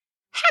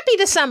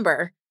Happy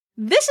December!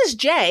 This is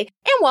Jay,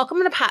 and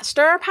welcome to Pot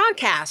Stirrer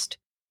Podcast.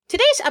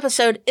 Today's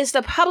episode is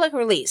the public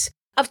release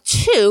of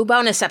 2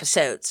 bonus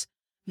episodes.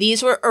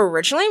 These were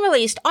originally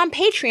released on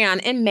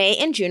Patreon in May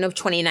and June of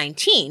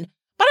 2019,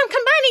 but I'm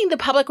combining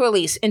the public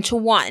release into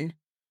one.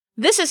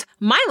 This is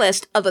my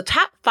list of the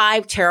top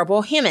 5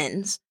 terrible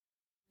humans.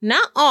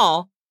 Not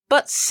all,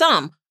 but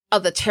some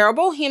of the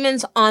terrible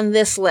humans on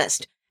this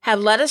list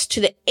have led us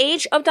to the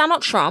age of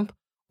Donald Trump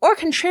or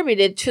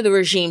contributed to the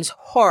regime's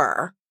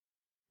horror.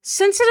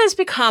 Since it has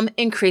become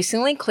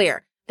increasingly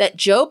clear that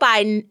Joe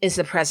Biden is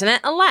the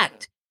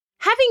president-elect,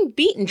 having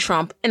beaten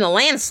Trump in a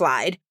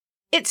landslide,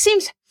 it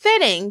seems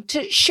fitting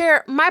to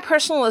share my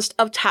personal list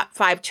of top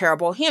 5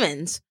 terrible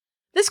humans.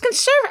 This can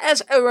serve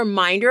as a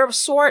reminder of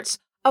sorts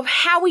of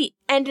how we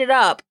ended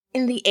up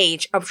in the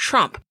age of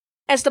Trump,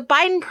 as the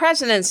Biden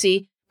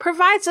presidency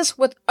provides us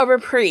with a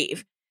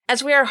reprieve,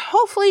 as we are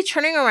hopefully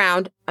turning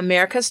around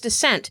America's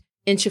descent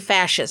into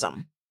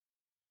fascism.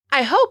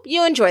 I hope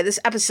you enjoy this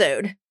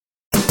episode.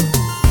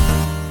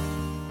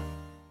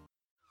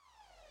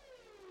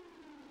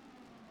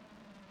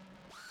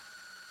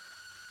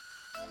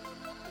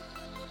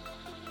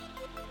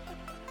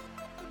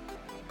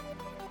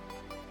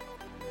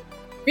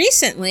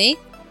 Recently,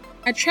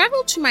 I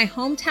traveled to my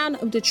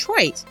hometown of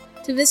Detroit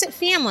to visit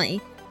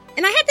family,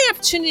 and I had the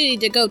opportunity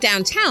to go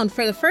downtown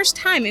for the first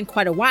time in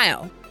quite a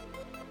while.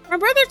 My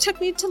brother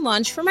took me to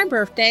lunch for my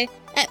birthday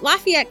at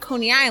Lafayette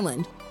Coney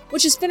Island,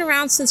 which has been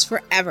around since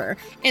forever,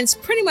 and it's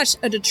pretty much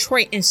a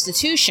Detroit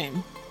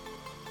institution.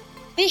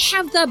 They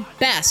have the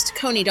best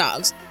Coney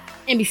dogs,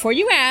 and before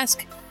you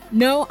ask,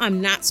 no, I'm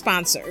not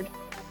sponsored.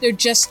 They're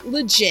just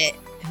legit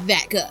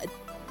that good.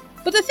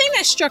 But the thing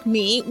that struck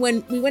me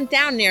when we went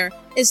down there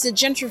is the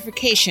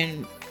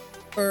gentrification,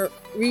 or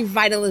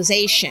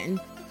revitalization,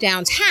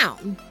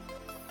 downtown.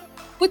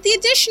 With the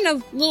addition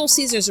of Little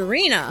Caesars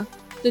Arena,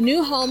 the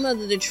new home of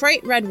the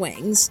Detroit Red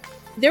Wings,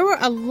 there were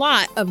a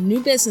lot of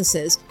new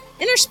businesses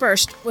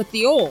interspersed with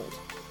the old.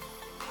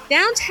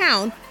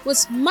 Downtown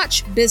was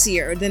much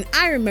busier than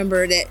I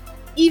remembered it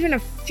even a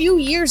few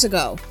years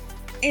ago,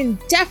 and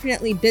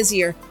definitely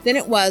busier than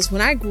it was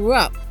when I grew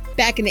up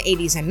back in the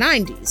 80s and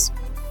 90s.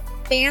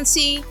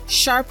 Fancy,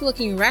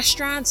 sharp-looking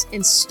restaurants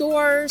and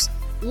stores,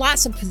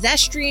 lots of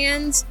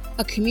pedestrians,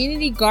 a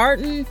community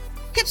garden,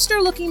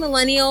 hipster-looking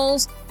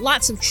millennials,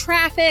 lots of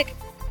traffic,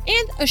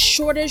 and a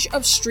shortage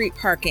of street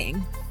parking.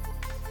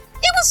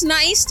 It was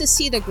nice to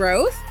see the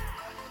growth,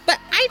 but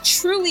I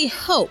truly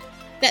hope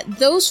that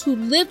those who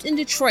lived in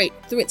Detroit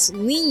through its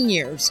lean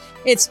years,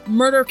 its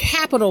murder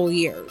capital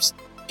years,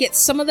 get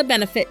some of the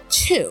benefit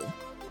too.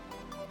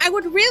 I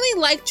would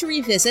really like to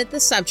revisit the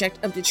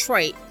subject of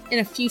Detroit in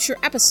a future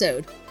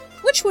episode,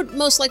 which would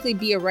most likely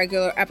be a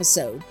regular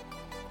episode.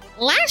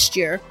 Last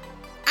year,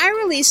 I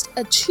released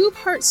a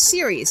 2-part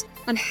series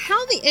on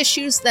how the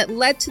issues that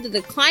led to the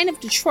decline of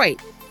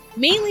Detroit,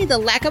 mainly the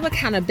lack of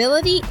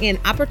accountability and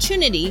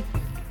opportunity,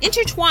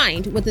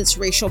 intertwined with its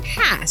racial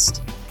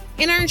past,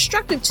 and are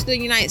instructive to the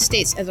United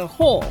States as a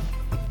whole.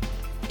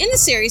 In the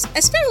series, I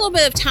spent a little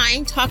bit of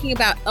time talking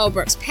about L.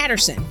 Brooks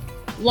Patterson,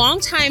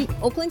 longtime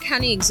Oakland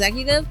County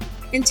executive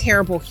and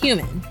terrible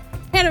human,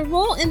 had a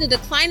role in the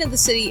decline of the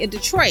city of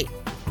Detroit.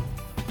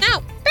 Now,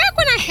 back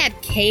when I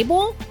had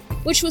cable,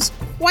 which was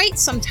quite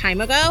some time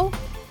ago,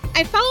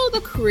 I followed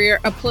the career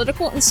of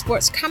political and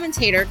sports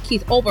commentator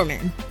Keith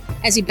Olbermann,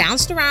 as he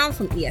bounced around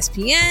from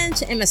ESPN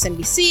to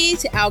MSNBC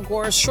to Al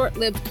Gore's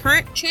short-lived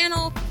Current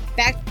channel,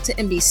 back to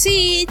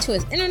NBC to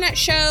his internet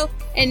show,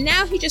 and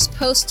now he just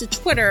posts to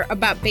Twitter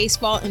about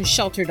baseball and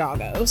shelter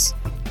doggos.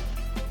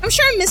 I'm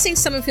sure I'm missing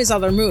some of his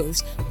other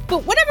moves,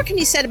 but whatever can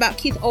be said about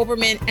Keith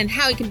Olbermann and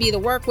how he can be to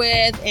work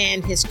with,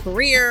 and his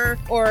career,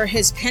 or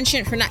his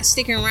penchant for not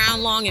sticking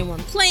around long in one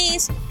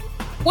place,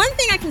 one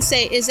thing I can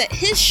say is that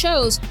his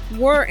shows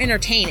were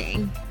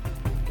entertaining.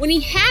 When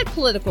he had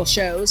political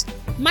shows,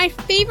 my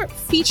favorite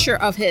feature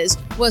of his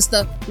was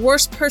the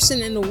Worst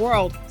Person in the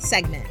World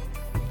segment.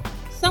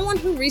 Someone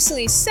who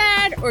recently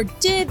said or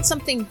did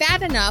something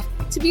bad enough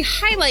to be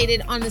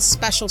highlighted on this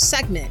special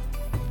segment.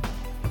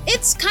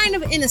 It's kind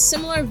of in a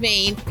similar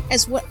vein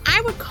as what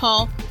I would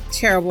call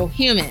terrible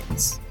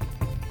humans.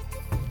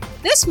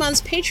 This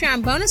month's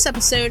Patreon bonus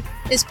episode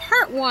is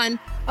part 1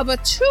 of a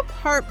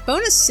 2-part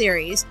bonus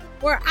series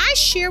where I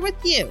share with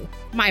you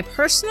my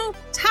personal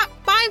top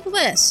 5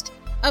 list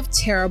of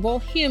terrible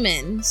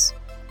humans.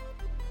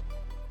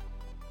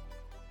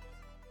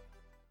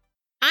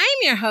 I'm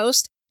your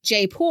host,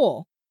 Jay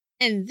Poole,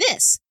 and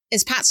this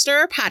is Pot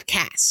Stirrer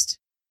Podcast.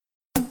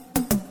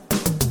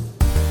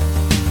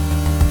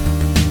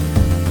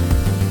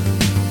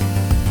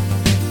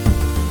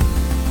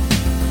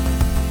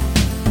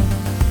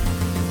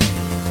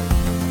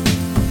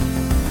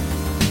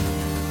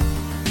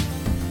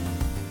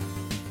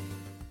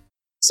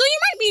 So you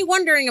might be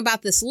wondering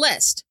about this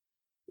list.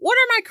 What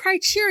are my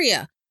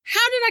criteria?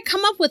 How did I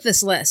come up with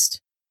this list?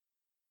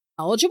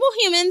 Eligible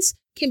humans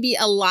can be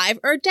alive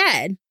or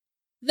dead,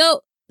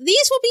 though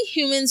these will be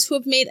humans who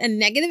have made a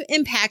negative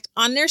impact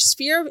on their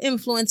sphere of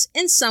influence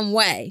in some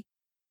way.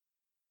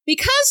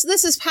 Because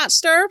this is Pot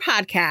Stirrer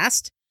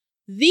Podcast,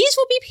 these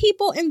will be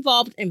people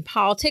involved in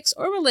politics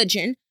or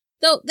religion,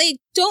 though they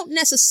don't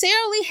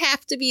necessarily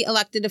have to be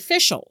elected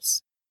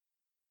officials.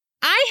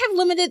 I have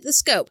limited the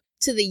scope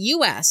to the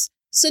U.S.,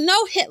 so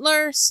no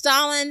Hitler,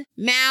 Stalin,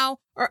 Mao,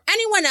 or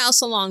anyone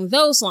else along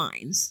those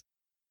lines.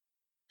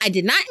 I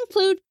did not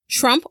include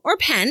Trump or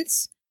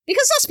Pence,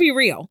 because let's be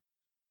real,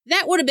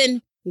 that would have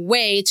been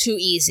way too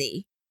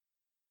easy.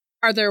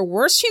 Are there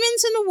worse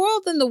humans in the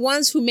world than the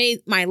ones who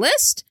made my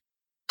list?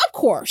 Of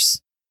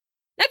course.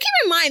 Now keep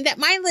in mind that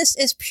my list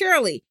is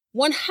purely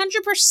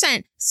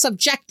 100%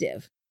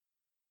 subjective.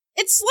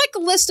 It's like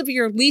a list of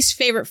your least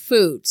favorite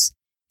foods,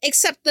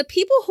 except the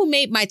people who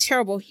made my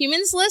terrible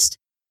humans list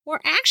were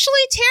actually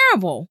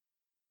terrible,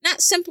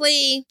 not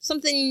simply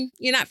something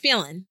you're not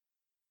feeling.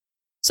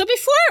 So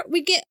before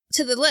we get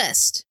to the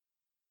list,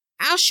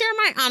 I'll share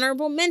my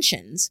honorable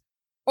mentions,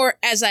 or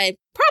as I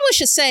probably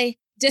should say,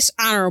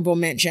 dishonorable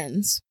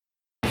mentions.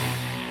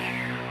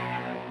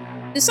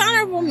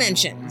 Dishonorable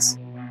mentions.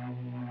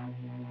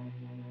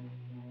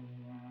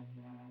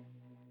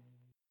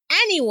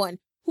 Anyone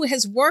who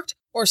has worked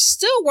or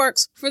still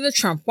works for the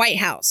Trump White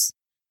House.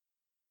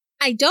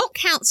 I don't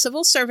count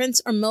civil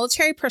servants or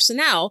military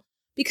personnel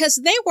because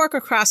they work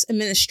across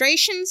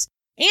administrations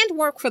and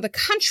work for the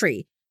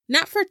country,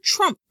 not for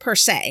Trump per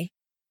se.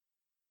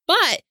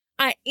 But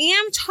I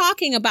am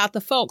talking about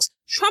the folks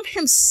Trump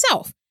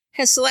himself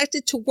has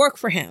selected to work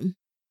for him.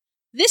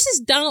 This is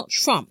Donald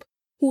Trump,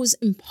 who is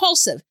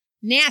impulsive,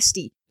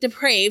 nasty,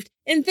 depraved,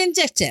 and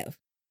vindictive.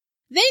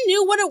 They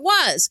knew what it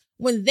was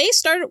when they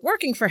started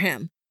working for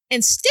him,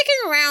 and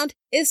sticking around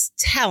is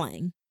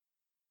telling.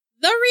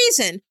 The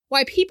reason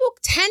why people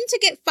tend to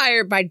get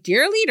fired by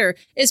dear leader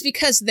is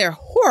because they're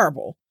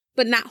horrible,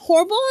 but not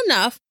horrible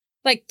enough,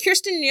 like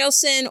Kirstjen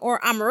Nielsen or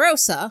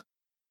Omarosa,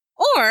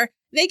 or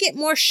they get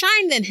more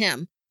shine than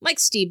him, like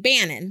Steve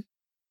Bannon.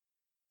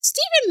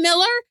 Stephen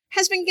Miller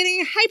has been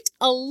getting hyped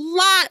a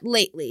lot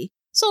lately,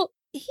 so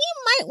he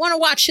might want to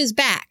watch his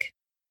back.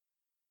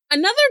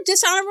 Another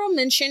dishonorable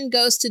mention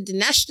goes to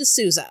Dinesh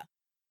D'Souza.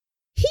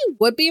 He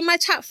would be in my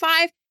top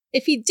 5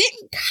 if he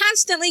didn't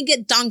constantly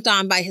get dunked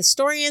on by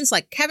historians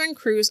like Kevin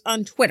Cruz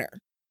on Twitter.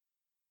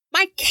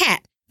 My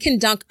cat can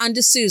dunk on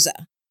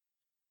D'Souza.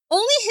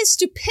 Only his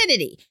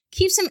stupidity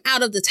keeps him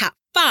out of the top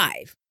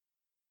 5.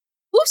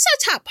 Oops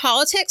at Top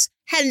Politics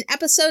had an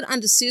episode on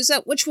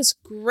D'Souza which was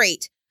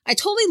great. I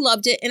totally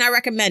loved it and I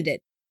recommend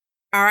it.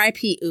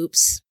 R.I.P.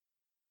 Oops.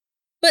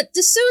 But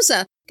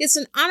D'Souza gets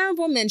an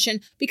honorable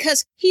mention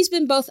because he's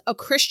been both a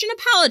Christian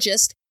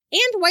apologist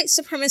and white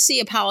supremacy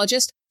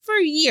apologist for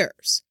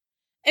years.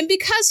 And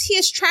because he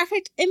has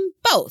trafficked in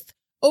both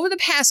over the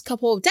past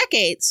couple of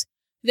decades,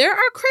 there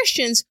are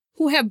Christians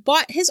who have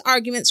bought his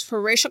arguments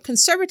for racial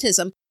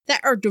conservatism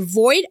that are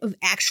devoid of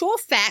actual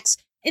facts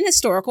and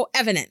historical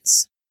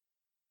evidence.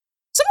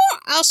 Some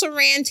who also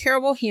ran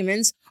terrible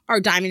humans are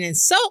Diamond and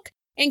Silk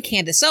and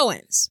Candace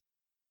Owens.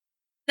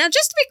 Now,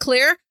 just to be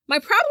clear, my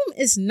problem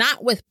is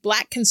not with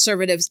Black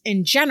conservatives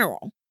in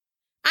general.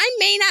 I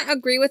may not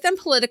agree with them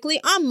politically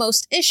on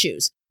most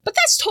issues, but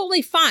that's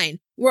totally fine.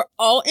 We're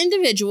all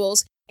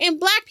individuals, and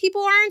Black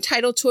people are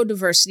entitled to a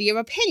diversity of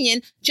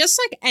opinion, just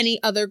like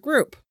any other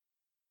group.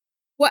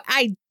 What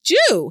I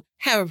do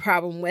have a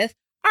problem with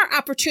are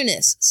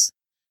opportunists,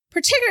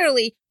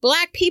 particularly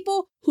Black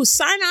people who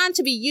sign on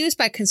to be used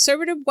by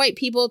conservative white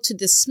people to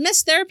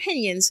dismiss their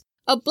opinions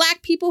of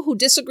Black people who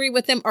disagree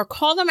with them or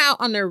call them out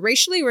on their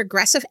racially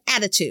regressive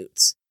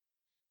attitudes.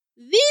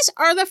 These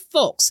are the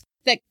folks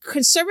that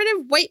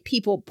conservative white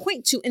people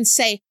point to and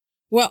say,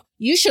 well,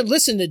 you should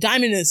listen to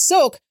Diamond and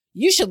Silk.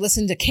 You should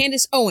listen to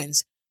Candace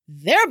Owens.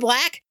 They're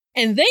Black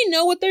and they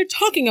know what they're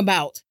talking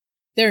about.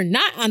 They're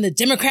not on the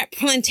Democrat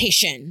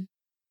plantation.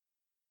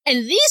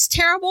 And these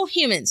terrible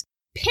humans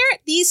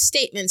parrot these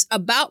statements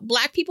about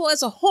Black people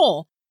as a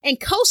whole and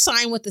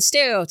co-sign with the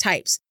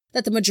stereotypes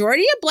that the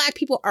majority of Black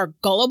people are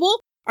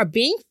gullible, are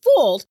being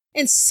fooled,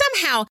 and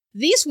somehow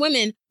these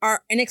women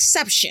are an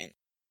exception.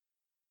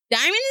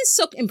 Diamond and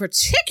Silk in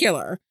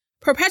particular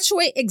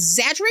perpetuate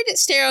exaggerated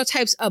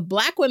stereotypes of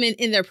Black women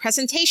in their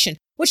presentation,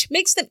 which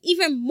makes them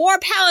even more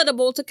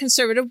palatable to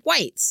conservative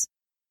whites.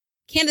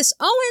 Candace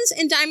Owens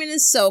and Diamond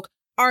and Silk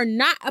are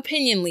not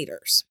opinion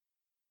leaders.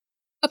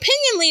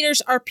 Opinion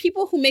leaders are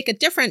people who make a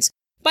difference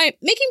by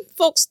making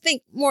folks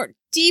think more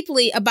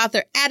deeply about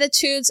their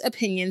attitudes,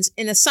 opinions,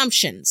 and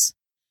assumptions.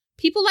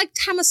 People like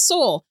Thomas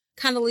Sowell,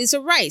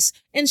 Condoleezza Rice,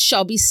 and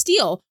Shelby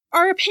Steele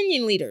are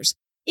opinion leaders,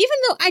 even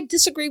though I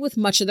disagree with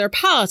much of their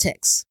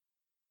politics.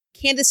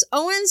 Candace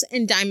Owens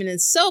and Diamond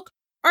and Silk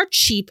are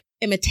cheap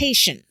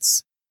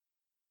imitations.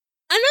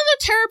 Another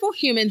terrible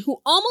human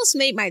who almost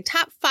made my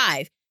top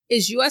 5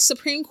 is U.S.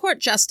 Supreme Court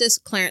Justice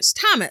Clarence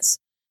Thomas,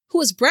 who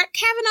was Brett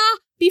Kavanaugh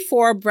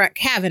before Brett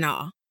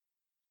Kavanaugh.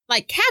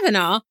 Like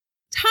Kavanaugh,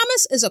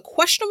 Thomas is a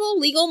questionable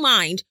legal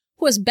mind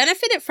who has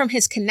benefited from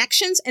his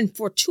connections and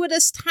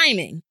fortuitous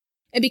timing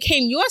and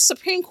became U.S.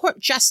 Supreme Court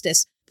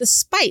Justice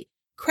despite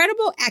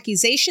credible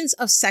accusations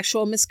of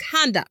sexual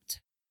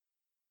misconduct.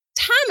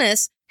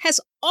 Thomas has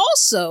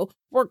also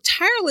worked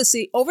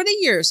tirelessly over the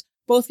years,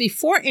 both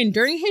before and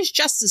during his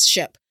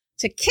justiceship,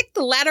 to kick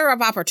the ladder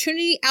of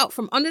opportunity out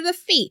from under the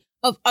feet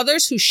of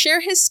others who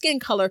share his skin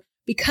color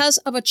because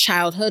of a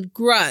childhood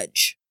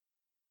grudge.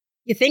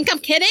 You think I'm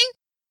kidding?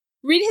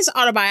 Read his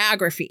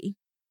autobiography.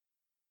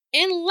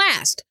 And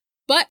last,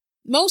 but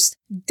most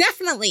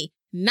definitely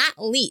not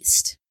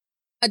least,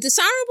 a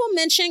dishonorable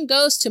mention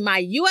goes to my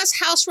U.S.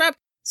 House Rep,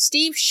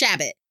 Steve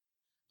Chabot,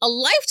 a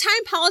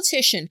lifetime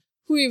politician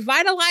who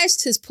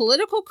revitalized his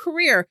political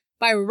career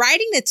by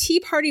riding the Tea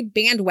Party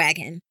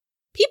bandwagon.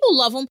 People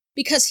love him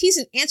because he's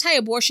an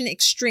anti-abortion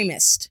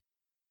extremist.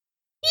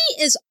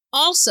 He is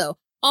also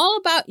all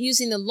about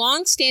using the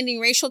long-standing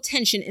racial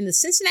tension in the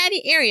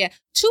Cincinnati area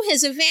to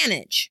his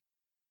advantage.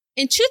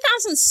 In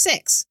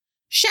 2006,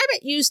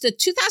 Chabot used the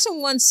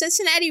 2001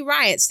 Cincinnati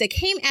riots that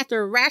came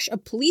after a rash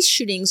of police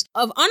shootings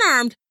of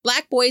unarmed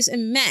Black boys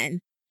and men,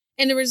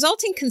 and the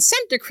resulting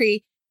consent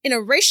decree in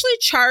a racially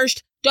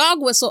charged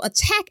dog whistle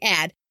attack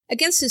ad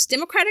against his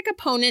Democratic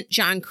opponent,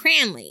 John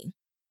Cranley.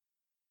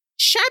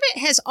 Chabot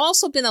has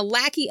also been a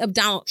lackey of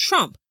Donald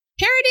Trump,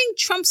 parroting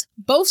Trump's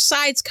both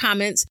sides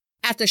comments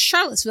after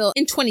Charlottesville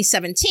in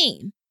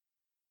 2017.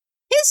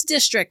 His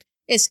district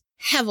is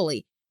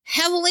heavily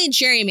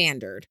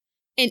gerrymandered,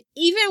 and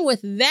even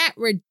with that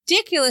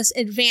ridiculous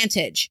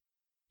advantage,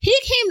 he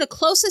came the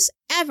closest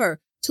ever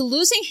to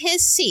losing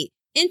his seat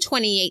in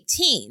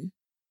 2018.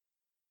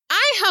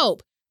 I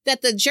hope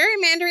that the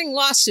gerrymandering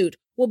lawsuit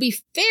will be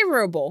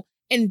favorable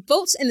and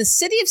votes in the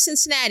city of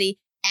Cincinnati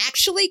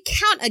actually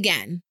count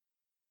again.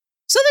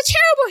 So the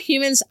terrible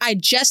humans I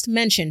just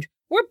mentioned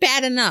were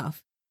bad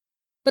enough,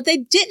 but they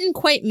didn't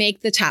quite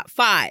make the top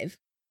 5.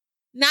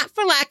 Not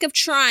for lack of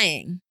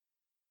trying.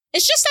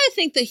 It's just I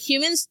think the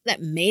humans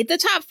that made the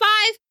top 5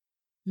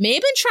 may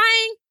have been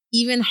trying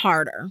even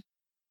harder.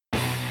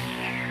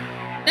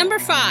 Number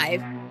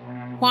 5,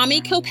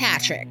 Kwame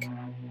Kilpatrick.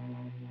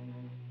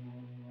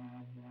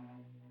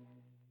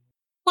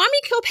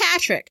 Kwame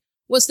Kilpatrick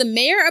was the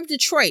mayor of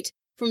Detroit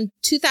from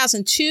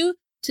 2002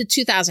 to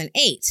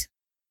 2008.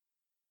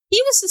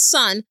 He was the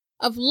son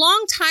of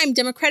longtime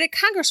Democratic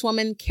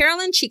Congresswoman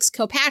Carolyn Cheeks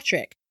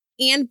Kilpatrick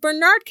and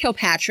Bernard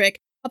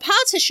Kilpatrick, a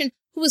politician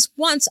who was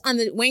once on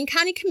the Wayne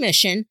County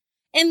Commission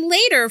and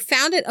later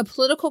founded a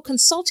political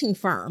consulting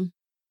firm.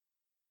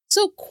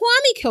 So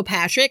Kwame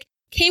Kilpatrick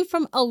came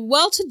from a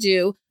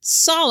well-to-do,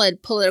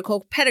 solid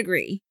political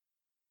pedigree.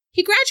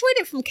 He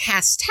graduated from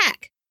Cass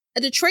Tech,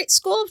 a Detroit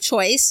school of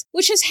choice,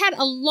 which has had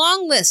a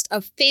long list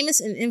of famous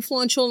and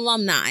influential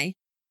alumni,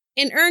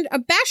 and earned a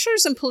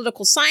bachelor's in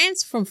political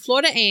science from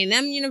Florida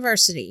A&M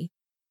University.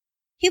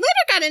 He later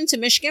got into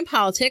Michigan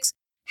politics,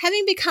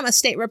 having become a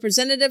state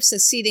representative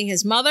succeeding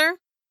his mother,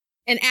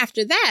 and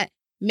after that,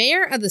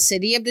 mayor of the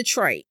city of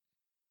Detroit.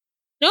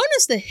 Known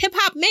as the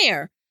hip-hop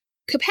mayor,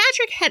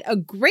 Kilpatrick had a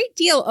great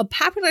deal of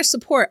popular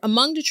support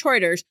among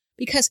Detroiters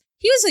because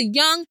he was a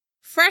young,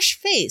 fresh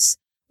face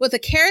with a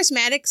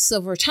charismatic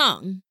silver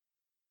tongue.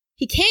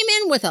 He came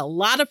in with a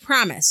lot of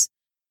promise.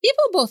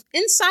 People both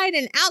inside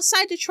and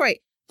outside Detroit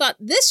thought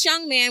this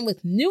young man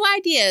with new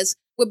ideas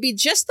would be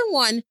just the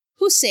one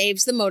who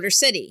saves the Motor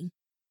City.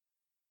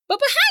 But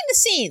behind the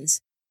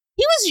scenes,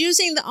 he was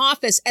using the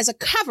office as a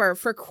cover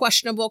for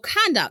questionable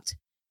conduct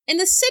in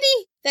the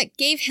city that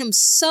gave him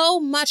so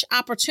much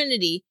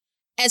opportunity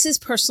as his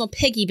personal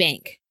piggy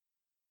bank.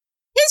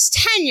 His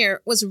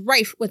tenure was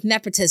rife with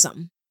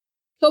nepotism.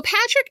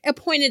 Kilpatrick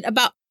appointed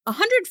about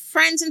 100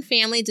 friends and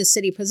family to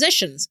city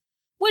positions,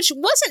 which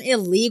wasn't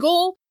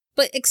illegal,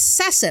 but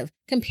excessive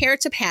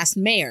compared to past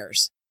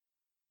mayors.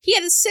 He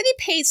had a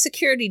city-paid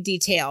security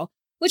detail,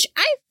 which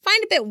I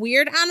find a bit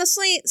weird,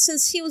 honestly,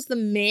 since he was the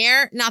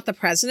mayor, not the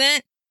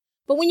president.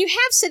 But when you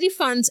have city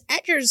funds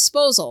at your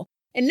disposal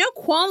and no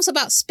qualms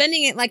about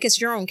spending it like it's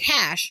your own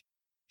cash,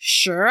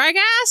 sure, I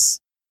guess.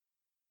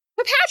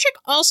 Kilpatrick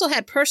also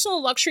had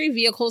personal luxury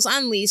vehicles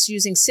on lease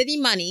using city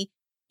money,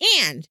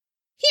 and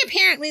he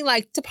apparently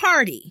liked to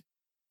party.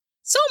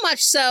 So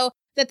much so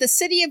that the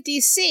city of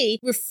D.C.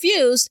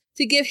 refused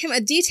to give him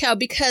a detail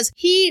because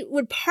he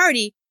would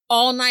party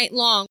all night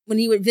long when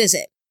he would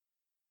visit.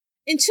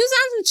 In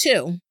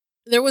 2002,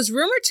 there was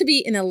rumored to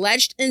be an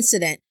alleged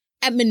incident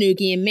at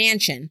Manoogian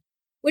Mansion,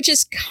 which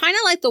is kind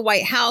of like the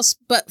White House,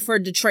 but for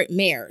Detroit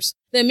mayors.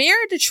 The mayor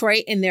of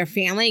Detroit and their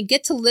family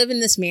get to live in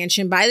this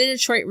mansion by the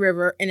Detroit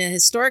River in a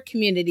historic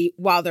community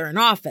while they're in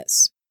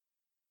office.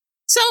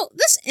 So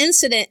this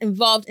incident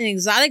involved an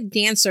exotic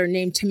dancer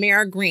named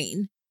Tamara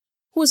Green,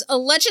 who was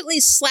allegedly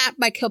slapped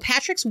by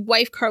Kilpatrick's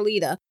wife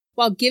Carlita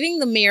while giving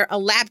the mayor a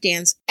lap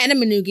dance at a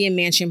Manoogian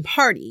Mansion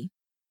party.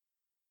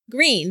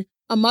 Green,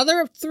 a mother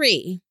of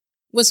 3,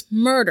 was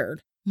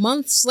murdered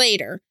months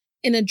later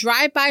in a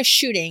drive-by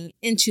shooting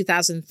in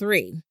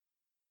 2003.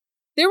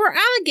 There were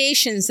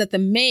allegations that the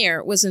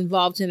mayor was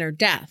involved in her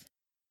death,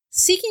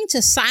 seeking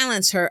to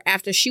silence her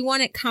after she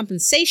wanted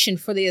compensation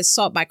for the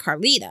assault by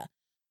Carlita,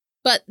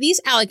 but these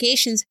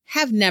allegations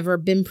have never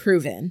been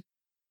proven.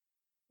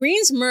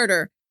 Green's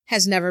murder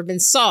has never been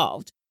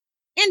solved,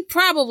 and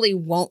probably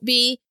won't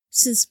be,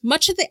 since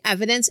much of the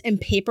evidence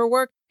and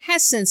paperwork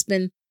has since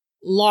been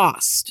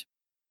lost.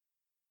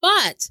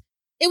 But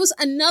it was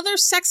another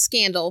sex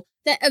scandal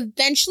that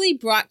eventually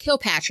brought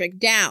Kilpatrick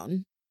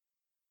down.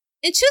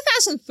 In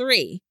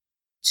 2003,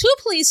 2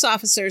 police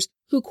officers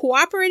who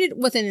cooperated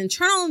with an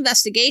internal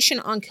investigation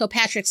on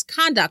Kilpatrick's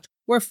conduct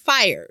were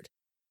fired,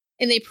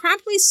 and they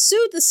promptly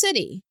sued the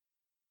city.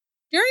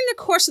 During the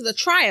course of the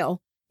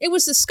trial, it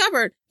was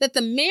discovered that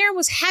the mayor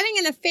was having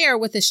an affair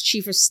with his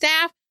chief of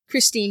staff,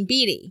 Christine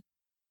Beatty.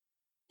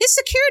 His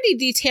security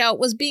detail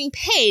was being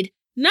paid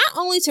not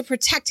only to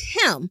protect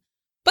him,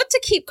 but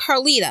to keep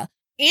Carlita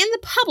and the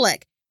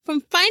public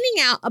from finding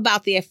out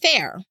about the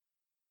affair.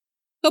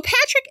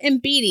 Kilpatrick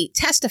and Beatty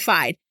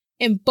testified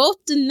and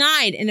both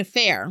denied an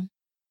affair.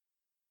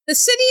 The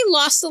city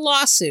lost the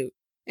lawsuit,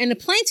 and the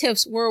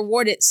plaintiffs were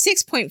awarded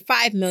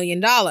 $6.5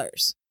 million.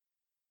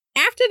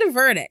 After the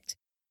verdict,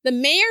 the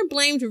mayor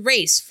blamed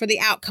race for the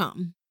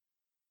outcome.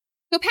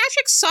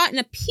 Kilpatrick sought an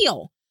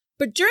appeal,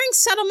 but during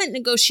settlement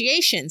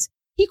negotiations,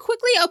 he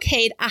quickly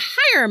okayed a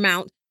higher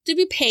amount to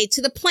be paid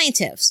to the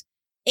plaintiffs,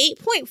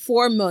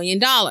 $8.4 million.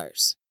 Come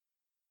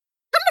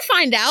to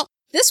find out,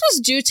 this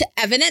was due to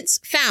evidence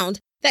found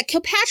that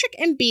Kilpatrick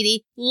and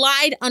Beatty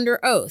lied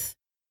under oath,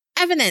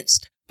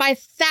 evidenced by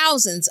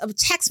thousands of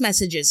text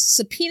messages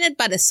subpoenaed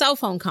by the cell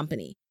phone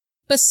company.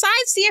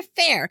 Besides the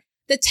affair,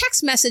 the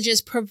text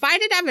messages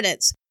provided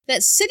evidence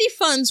that city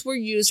funds were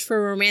used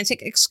for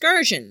romantic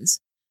excursions,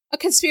 a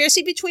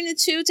conspiracy between the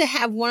two to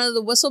have one of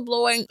the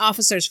whistleblowing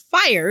officers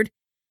fired,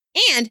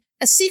 and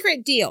a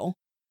secret deal,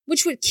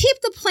 which would keep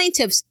the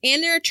plaintiffs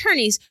and their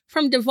attorneys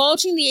from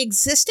divulging the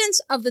existence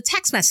of the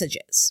text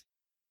messages.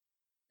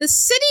 The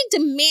city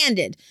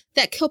demanded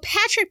that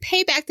Kilpatrick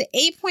pay back the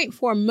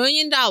 $8.4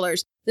 million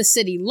the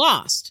city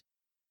lost,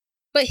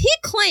 but he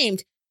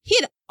claimed he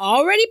had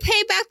already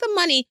paid back the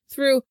money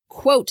through,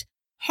 quote,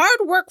 hard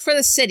work for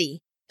the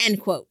city,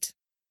 end quote.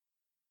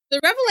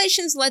 The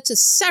revelations led to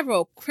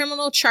several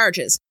criminal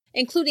charges,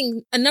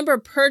 including a number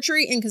of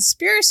perjury and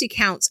conspiracy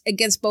counts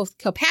against both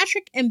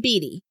Kilpatrick and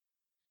Beatty.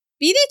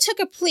 Beatty took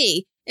a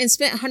plea and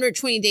spent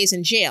 120 days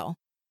in jail.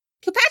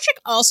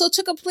 Kilpatrick also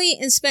took a plea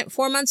and spent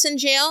 4 months in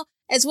jail,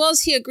 as well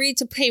as he agreed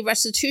to pay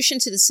restitution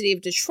to the city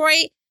of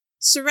Detroit,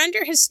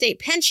 surrender his state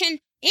pension,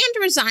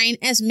 and resign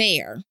as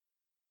mayor.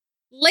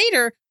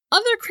 Later,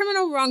 other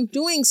criminal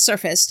wrongdoing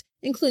surfaced,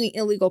 including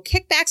illegal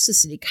kickbacks to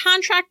city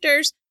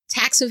contractors,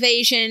 tax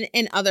evasion,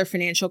 and other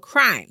financial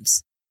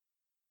crimes.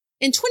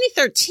 In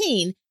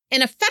 2013,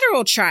 in a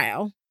federal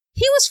trial,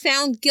 he was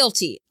found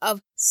guilty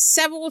of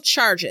several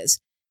charges,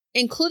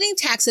 including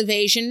tax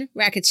evasion,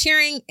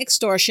 racketeering,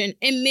 extortion,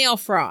 and mail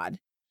fraud,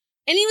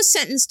 and he was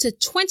sentenced to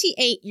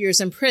 28 years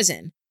in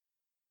prison.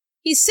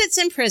 He sits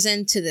in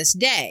prison to this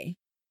day.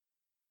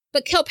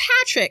 But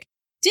Kilpatrick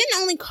didn't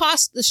only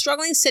cost the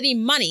struggling city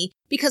money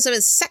because of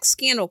his sex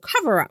scandal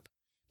cover-up,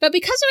 but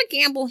because of a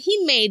gamble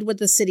he made with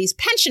the city's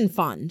pension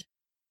fund.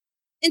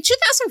 In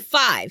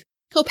 2005,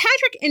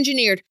 Kilpatrick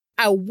engineered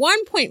a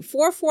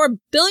 $1.44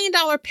 billion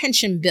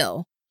pension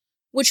bill,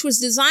 which was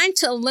designed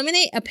to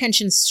eliminate a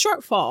pension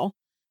shortfall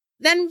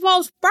that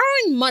involved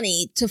borrowing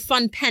money to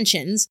fund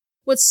pensions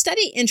with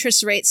steady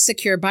interest rates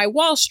secured by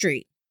Wall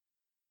Street.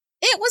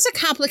 It was a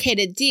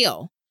complicated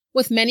deal,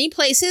 with many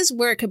places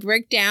where it could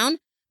break down,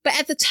 but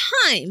at the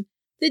time,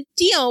 the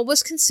deal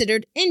was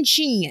considered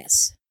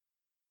ingenious.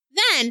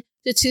 Then,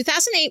 the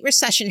 2008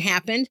 recession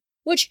happened,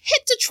 which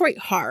hit Detroit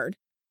hard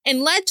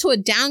and led to a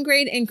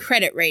downgrade in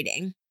credit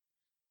rating.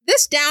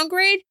 This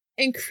downgrade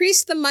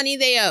increased the money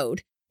they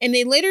owed, and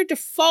they later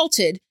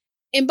defaulted,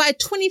 and by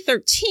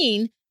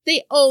 2013,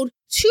 they owed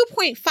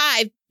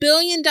 $2.5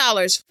 billion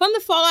from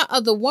the fallout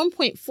of the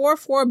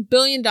 $1.44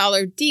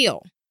 billion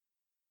deal.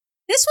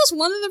 This was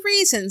one of the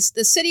reasons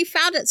the city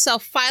found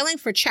itself filing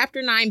for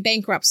Chapter 9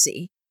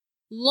 bankruptcy,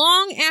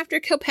 long after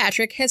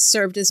Kilpatrick had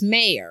served as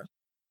mayor.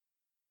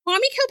 Kwame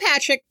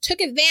Kilpatrick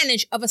took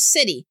advantage of a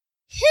city,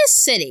 his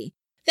city,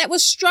 that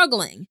was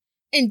struggling,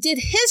 and did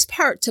his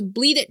part to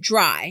bleed it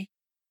dry.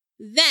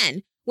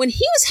 Then, when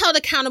he was held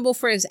accountable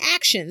for his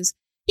actions,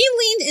 he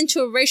leaned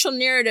into a racial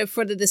narrative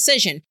for the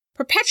decision,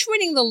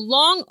 perpetuating the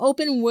long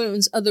open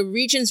wounds of the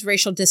region's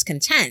racial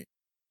discontent.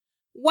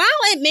 While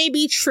it may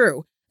be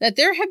true that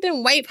there have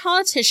been white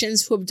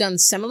politicians who have done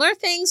similar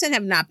things and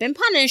have not been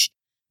punished,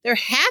 there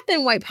have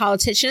been white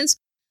politicians,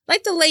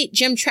 like the late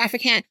Jim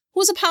Traficant, who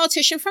was a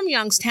politician from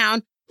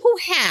Youngstown, who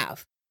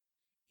have.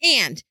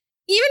 And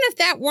even if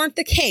that weren't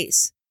the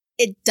case,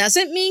 it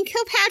doesn't mean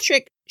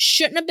Kilpatrick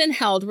shouldn't have been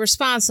held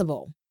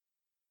responsible.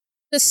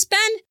 To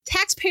spend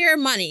taxpayer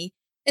money,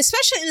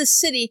 especially in a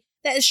city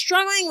that is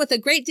struggling with a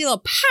great deal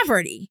of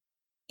poverty,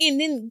 and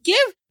then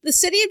give the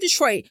city of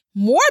Detroit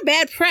more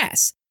bad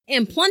press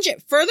and plunge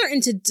it further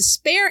into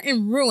despair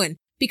and ruin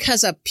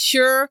because of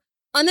pure,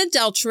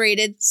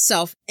 unadulterated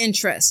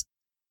self-interest.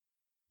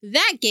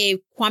 That gave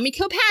Kwame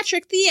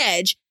Kilpatrick the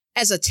edge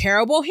as a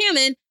terrible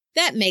human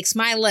that makes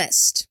my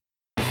list.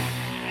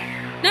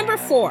 Number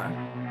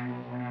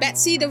 4,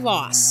 Betsy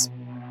DeVos.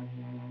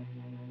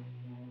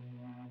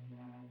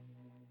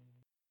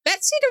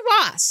 Betsy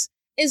DeVos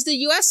is the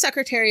U.S.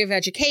 Secretary of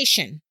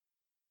Education.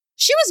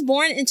 She was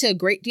born into a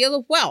great deal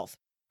of wealth.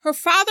 Her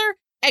father,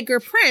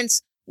 Edgar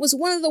Prince, was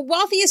one of the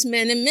wealthiest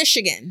men in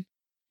Michigan.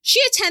 She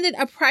attended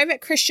a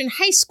private Christian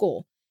high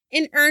school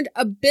and earned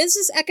a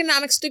business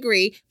economics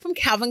degree from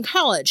Calvin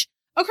College,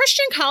 a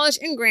Christian college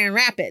in Grand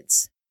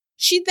Rapids.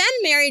 She then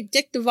married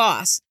Dick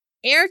DeVos,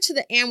 heir to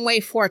the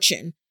Amway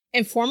fortune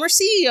and former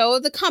CEO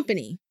of the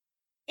company.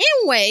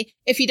 Amway,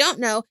 if you don't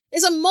know,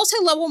 is a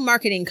multi-level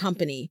marketing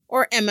company,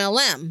 or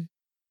MLM.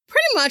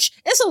 Pretty much,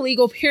 it's a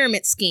legal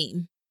pyramid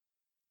scheme.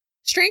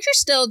 Stranger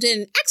Still did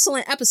an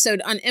excellent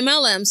episode on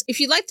MLMs if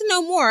you'd like to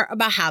know more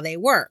about how they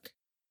work.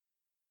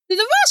 The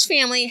DeVos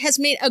family has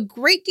made a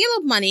great deal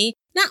of money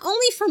not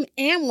only from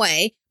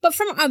Amway, but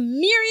from a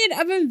myriad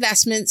of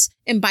investments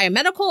in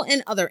biomedical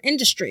and other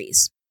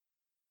industries.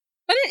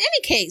 But in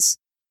any case,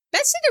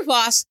 Betsy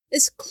DeVos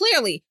is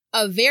clearly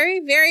a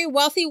very, very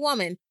wealthy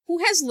woman who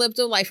has lived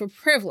a life of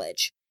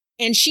privilege,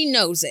 and she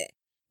knows it,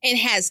 and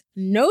has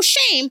no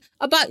shame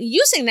about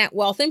using that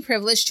wealth and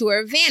privilege to her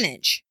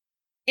advantage.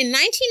 In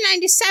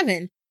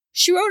 1997,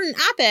 she wrote an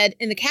op-ed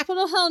in the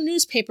Capitol Hill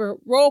newspaper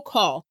Roll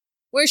Call,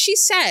 where she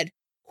said,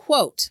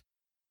 quote,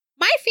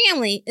 "My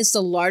family is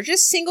the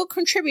largest single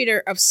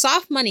contributor of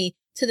soft money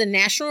to the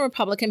National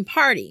Republican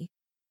Party.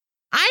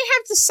 I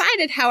have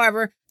decided,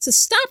 however, to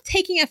stop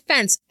taking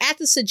offense at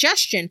the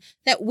suggestion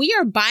that we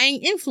are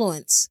buying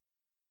influence.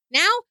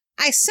 Now,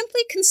 I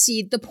simply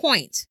concede the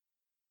point.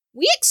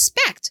 We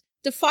expect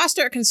to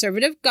foster a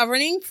conservative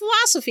governing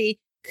philosophy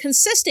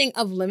consisting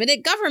of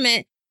limited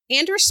government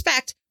and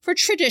respect for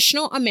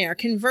traditional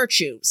American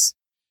virtues.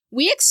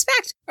 We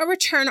expect a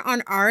return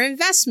on our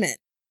investment.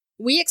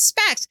 We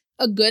expect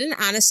a good and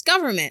honest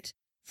government.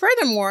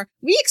 Furthermore,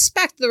 we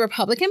expect the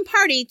Republican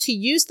Party to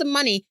use the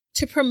money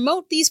to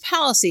promote these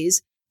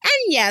policies and,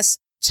 yes,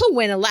 to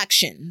win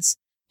elections."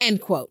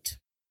 End quote.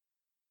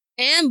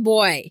 And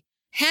boy,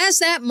 has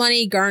that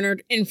money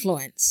garnered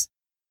influence.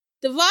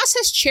 DeVos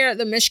has chaired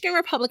the Michigan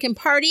Republican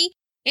Party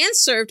and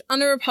served on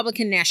the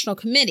Republican National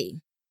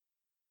Committee.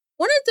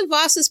 One of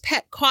DeVos's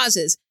pet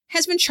causes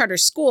has been charter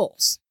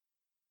schools.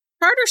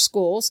 Charter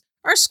schools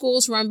are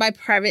schools run by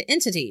private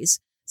entities,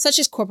 such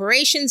as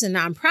corporations and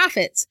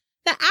nonprofits,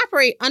 that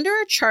operate under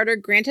a charter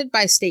granted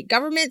by state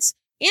governments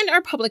and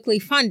are publicly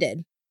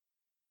funded.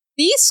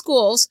 These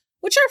schools,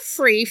 which are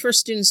free for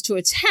students to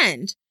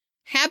attend,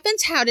 have been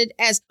touted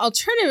as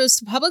alternatives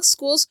to public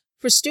schools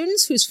for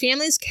students whose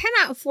families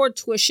cannot afford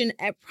tuition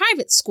at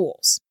private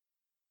schools.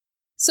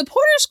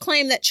 Supporters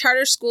claim that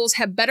charter schools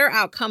have better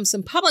outcomes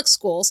than public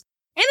schools,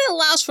 and it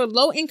allows for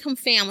low-income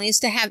families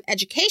to have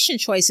education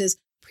choices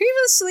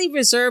previously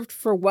reserved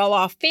for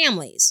well-off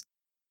families,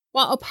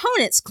 while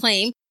opponents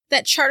claim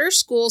that charter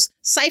schools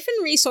siphon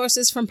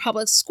resources from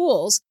public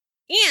schools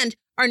and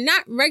are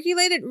not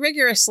regulated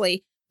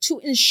rigorously to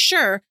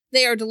ensure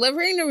they are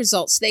delivering the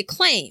results they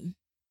claim.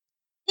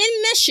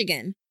 In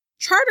Michigan,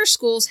 charter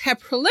schools have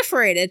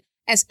proliferated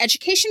as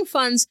education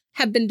funds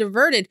have been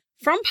diverted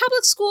from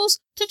public schools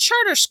to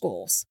charter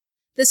schools.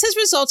 This has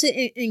resulted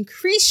in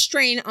increased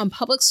strain on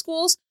public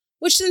schools,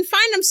 which then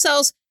find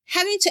themselves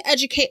having to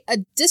educate a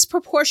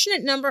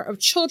disproportionate number of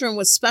children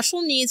with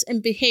special needs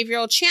and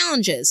behavioral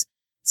challenges,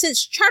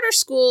 since charter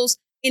schools,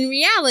 in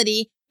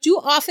reality, do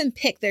often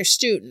pick their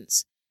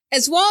students,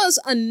 as well as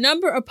a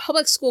number of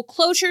public school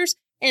closures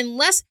and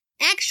less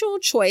actual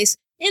choice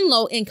in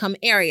low-income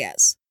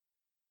areas.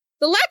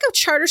 The lack of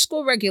charter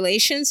school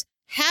regulations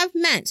have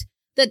meant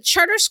that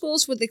charter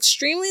schools with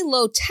extremely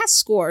low test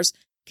scores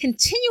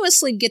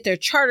continuously get their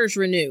charters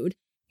renewed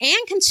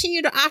and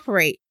continue to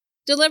operate,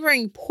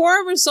 delivering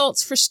poor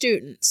results for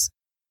students.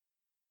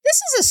 This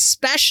is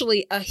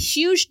especially a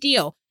huge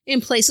deal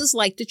in places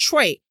like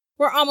Detroit,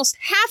 where almost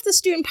half the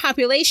student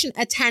population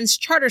attends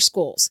charter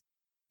schools.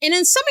 And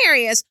in some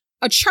areas,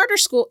 a charter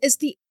school is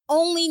the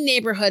only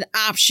neighborhood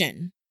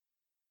option.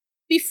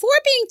 Before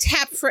being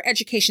tapped for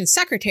education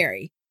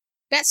secretary,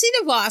 Betsy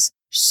DeVos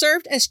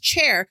served as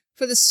chair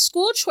for the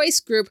school choice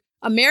group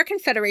American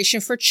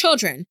Federation for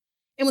Children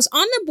and was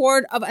on the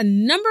board of a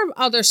number of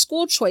other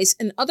school choice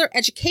and other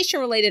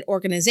education-related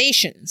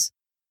organizations.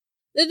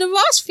 The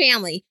DeVos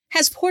family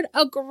has poured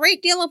a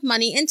great deal of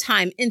money and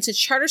time into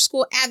charter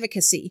school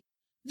advocacy,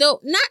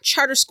 though not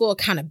charter school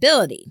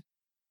accountability.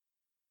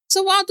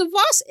 So while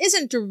DeVos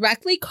isn't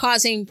directly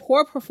causing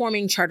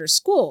poor-performing charter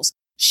schools,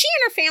 she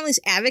and her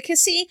family's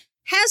advocacy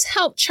has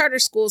helped charter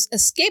schools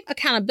escape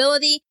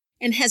accountability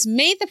and has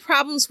made the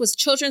problems with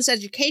children's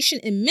education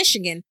in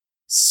Michigan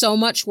so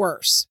much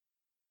worse.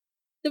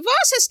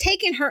 DeVos has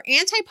taken her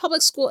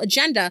anti-public school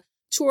agenda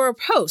to her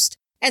post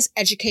as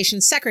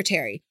education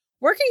secretary,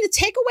 working to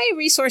take away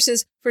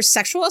resources for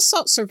sexual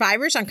assault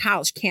survivors on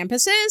college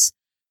campuses,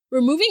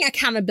 removing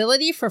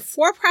accountability for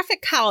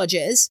for-profit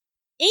colleges,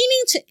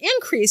 aiming to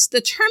increase the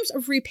terms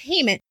of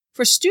repayment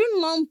for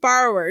student loan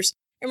borrowers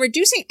and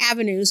reducing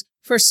avenues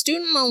for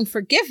student loan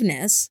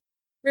forgiveness,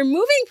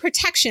 removing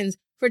protections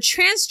for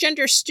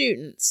transgender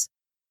students,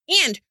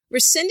 and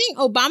rescinding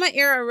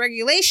Obama-era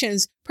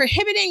regulations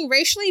prohibiting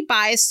racially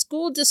biased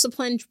school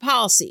discipline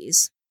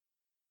policies.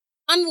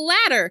 On the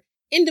latter,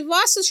 In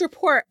DeVos's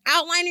report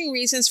outlining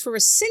reasons for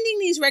rescinding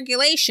these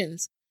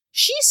regulations,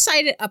 she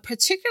cited a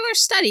particular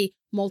study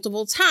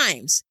multiple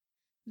times.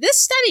 This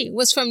study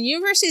was from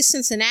University of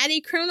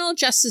Cincinnati criminal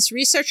justice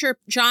researcher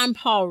John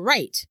Paul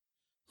Wright,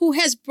 who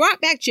has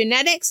brought back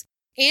genetics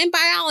and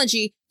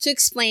biology to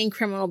explain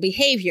criminal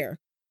behavior,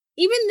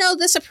 even though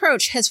this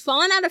approach has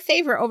fallen out of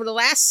favor over the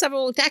last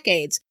several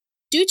decades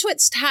due to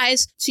its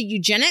ties to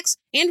eugenics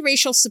and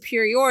racial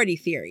superiority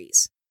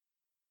theories.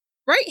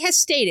 Wright has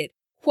stated,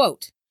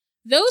 quote,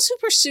 "Those who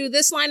pursue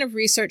this line of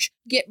research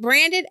get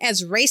branded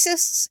as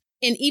racists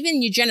and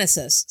even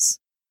eugenicists.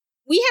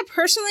 We have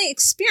personally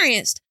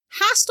experienced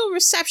hostile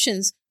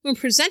receptions when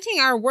presenting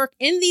our work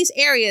in these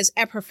areas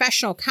at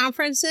professional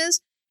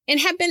conferences and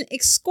have been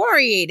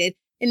excoriated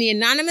in the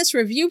anonymous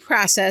review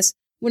process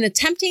when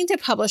attempting to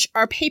publish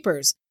our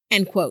papers,"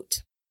 end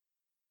quote.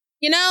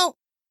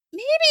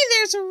 Maybe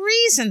there's a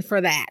reason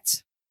for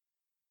that.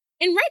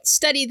 In Wright's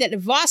study that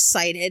DeVos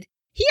cited,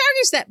 he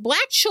argues that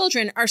Black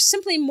children are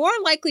simply more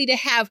likely to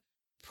have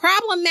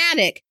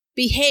problematic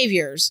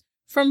behaviors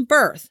from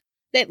birth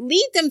that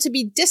lead them to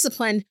be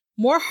disciplined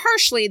more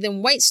harshly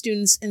than white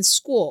students in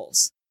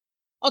schools.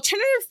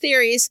 Alternative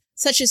theories,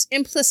 such as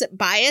implicit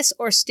bias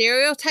or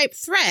stereotype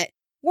threat,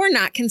 were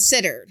not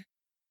considered.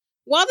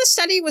 While the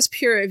study was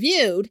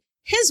peer-reviewed,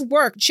 his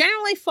work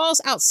generally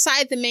falls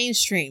outside the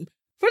mainstream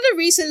for the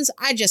reasons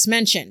I just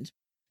mentioned.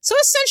 So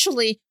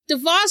essentially,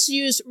 DeVos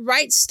used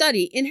Wright's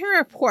study in her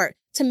report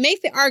to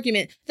make the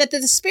argument that the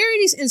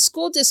disparities in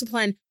school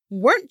discipline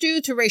weren't due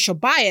to racial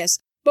bias,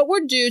 but were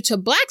due to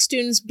Black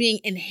students being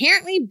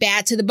inherently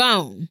bad to the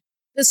bone,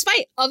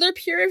 despite other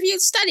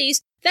peer-reviewed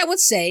studies that would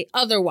say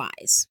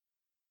otherwise.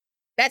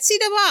 Betsy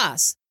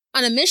DeVos,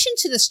 on a mission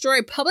to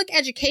destroy public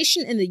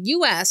education in the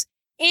U.S.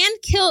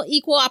 and kill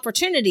equal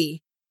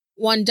opportunity,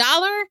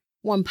 $1,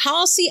 one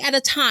policy at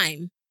a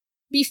time,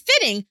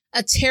 befitting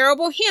a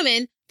terrible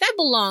human that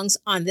belongs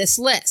on this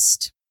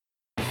list.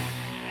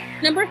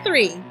 Number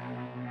 3.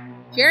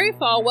 Jerry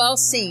Falwell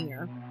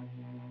Sr.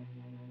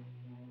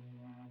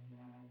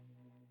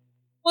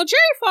 While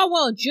Jerry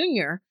Falwell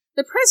Jr.,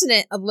 the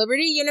president of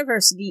Liberty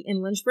University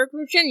in Lynchburg,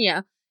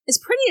 Virginia, is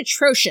pretty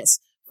atrocious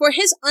for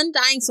his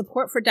undying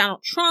support for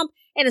Donald Trump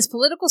and his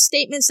political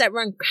statements that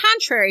run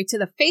contrary to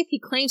the faith he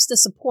claims to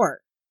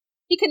support,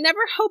 he could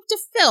never hope to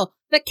fill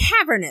the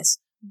cavernous,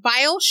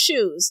 vile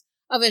shoes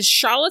of his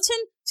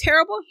charlatan,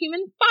 terrible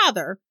human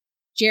father,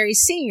 Jerry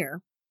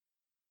Sr.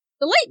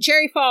 The late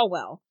Jerry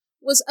Falwell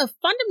was a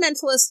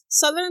fundamentalist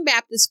Southern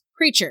Baptist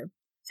preacher,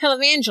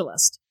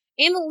 televangelist,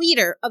 and a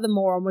leader of the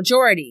Moral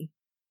Majority,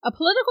 a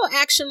political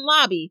action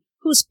lobby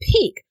whose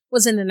peak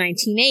was in the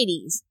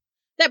 1980s,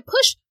 that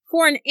pushed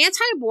for an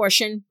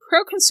anti-abortion,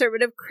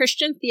 pro-conservative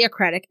Christian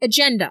theocratic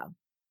agenda.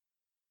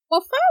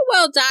 While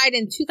Falwell died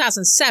in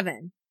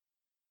 2007,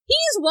 he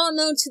is well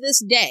known to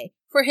this day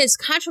for his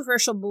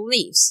controversial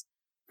beliefs,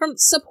 from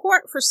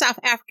support for South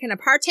African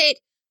apartheid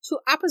to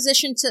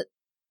opposition to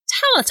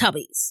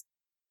Teletubbies.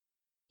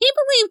 He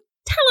believed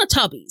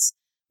Teletubbies,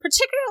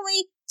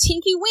 particularly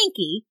Tinky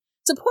Winky,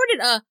 supported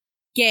a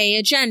gay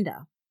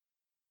agenda.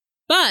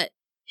 But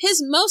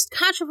his most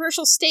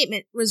controversial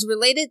statement was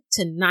related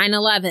to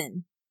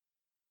 9/11.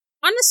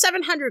 On the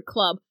 700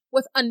 Club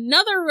with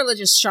another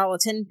religious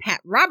charlatan,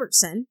 Pat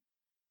Robertson,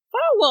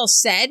 Falwell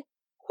said,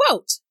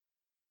 quote,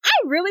 "I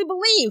really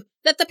believe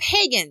that the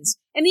pagans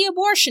and the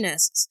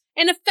abortionists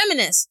and the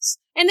feminists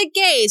and the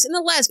gays and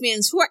the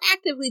lesbians who are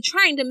actively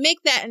trying to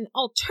make that an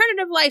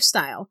alternative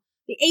lifestyle,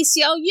 the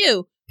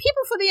ACLU,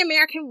 People for the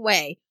American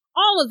Way,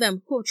 all of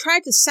them who have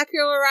tried to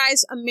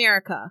secularize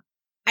America,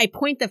 I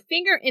point the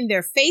finger in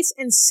their face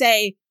and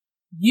say,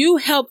 you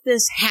helped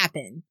this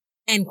happen,"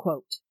 end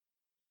quote.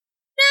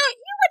 Now,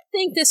 you would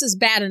think this is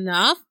bad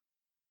enough.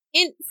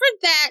 And for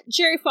that,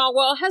 Jerry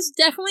Falwell has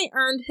definitely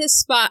earned his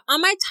spot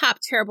on my top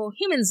terrible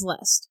humans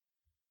list.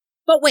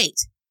 But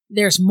wait,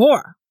 there's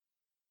more.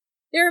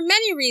 There are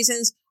many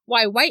reasons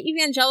why white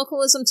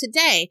evangelicalism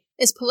today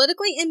is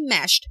politically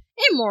enmeshed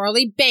and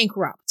morally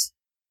bankrupt.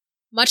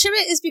 Much of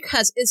it is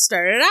because it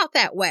started out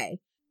that way.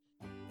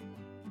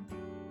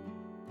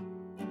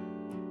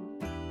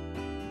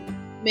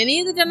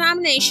 Many of the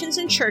denominations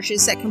and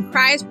churches that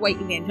comprise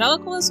white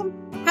evangelicalism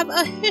have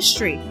a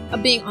history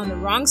of being on the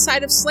wrong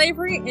side of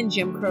slavery and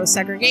Jim Crow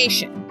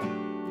segregation.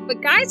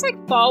 But guys like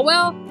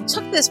Falwell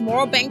took this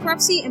moral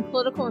bankruptcy and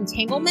political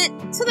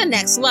entanglement to the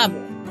next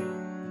level.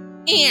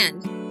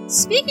 And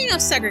speaking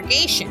of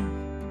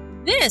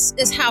segregation, this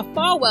is how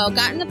Falwell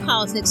got into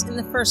politics in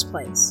the first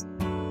place.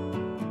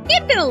 He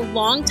had been a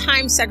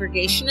longtime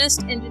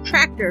segregationist and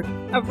detractor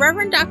of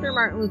Reverend Dr.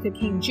 Martin Luther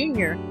King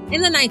Jr.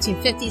 in the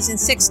 1950s and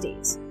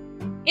 60s.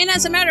 And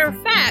as a matter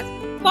of fact,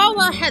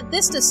 Falwell had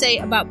this to say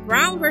about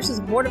Brown versus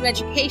Board of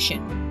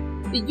Education,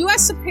 the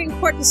U.S. Supreme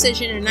Court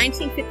decision in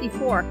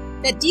 1954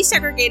 that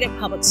desegregated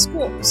public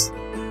schools.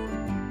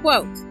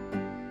 Quote,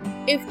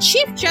 "If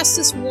Chief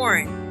Justice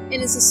Warren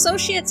and his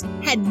associates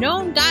had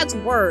known God's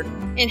word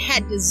and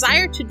had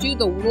desired to do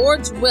the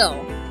Lord's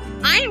will,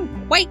 I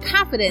am quite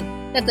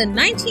confident that the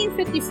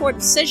 1954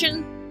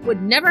 decision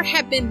would never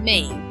have been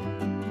made."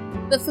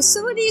 the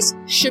facilities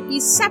should be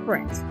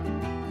separate.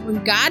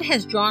 When God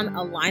has drawn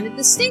a line of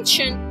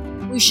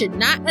distinction, we should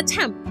not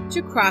attempt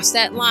to cross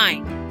that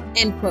line."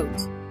 End quote.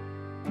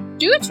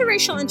 Due to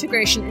racial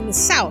integration in the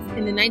South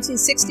in the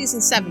 1960s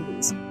and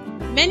 70s,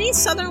 many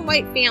Southern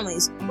white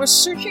families were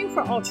searching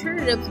for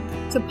alternatives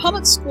to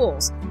public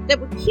schools that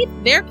would keep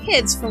their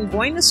kids from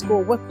going to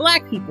school with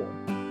Black people.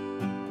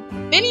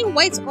 Many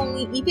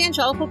whites-only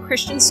evangelical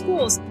Christian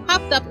schools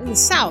popped up in the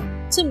South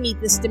to meet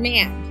this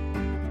demand.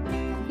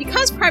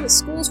 Because private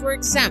schools were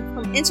exempt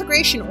from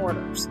integration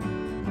orders,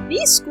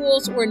 these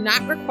schools were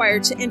not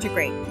required to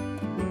integrate.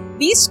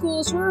 These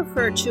schools were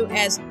referred to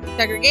as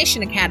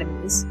segregation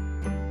academies.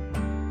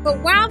 But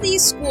while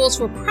these schools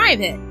were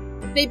private,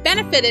 they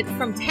benefited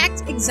from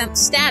tax-exempt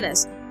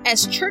status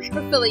as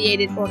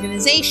church-affiliated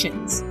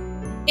organizations,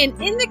 and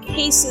in the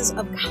cases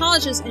of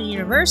colleges and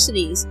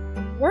universities,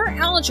 were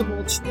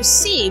eligible to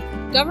receive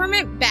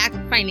government-backed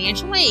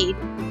financial aid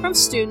from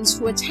students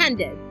who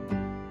attended.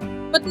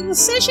 But the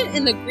decision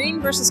in the Green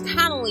v.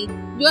 Connolly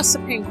U.S.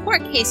 Supreme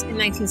Court case in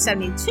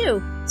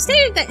 1972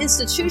 stated that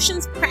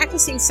institutions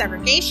practicing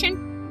segregation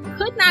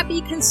could not be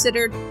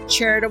considered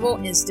charitable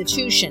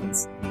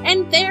institutions,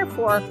 and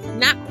therefore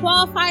not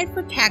qualified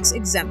for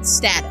tax-exempt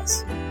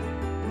status.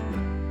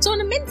 So in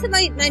the mid to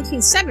late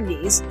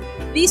 1970s,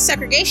 these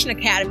segregation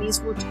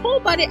academies were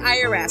told by the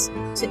IRS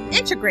to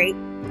integrate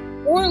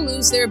or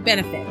lose their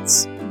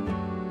benefits.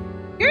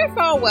 Gary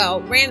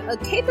Falwell ran a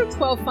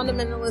K-12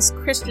 fundamentalist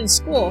Christian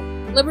school,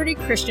 Liberty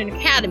Christian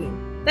Academy,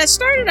 that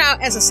started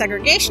out as a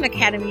segregation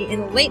academy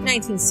in the late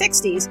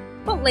 1960s,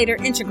 but later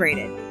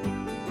integrated.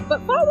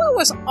 But Falwell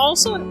was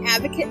also an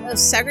advocate of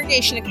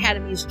segregation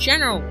academies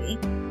generally,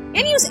 and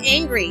he was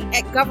angry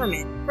at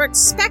government for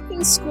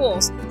expecting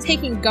schools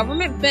taking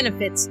government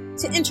benefits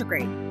to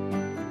integrate.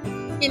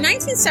 In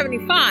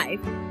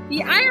 1975,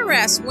 the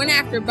IRS went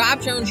after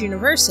Bob Jones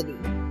University,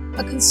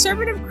 a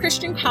conservative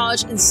Christian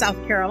college in South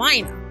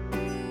Carolina.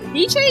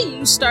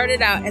 BJU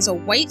started out as a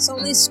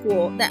whites-only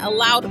school that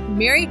allowed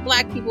married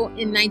Black people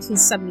in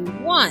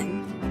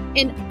 1971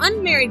 and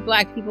unmarried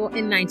Black people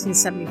in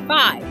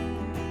 1975,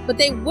 but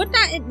they would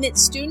not admit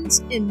students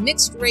in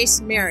mixed-race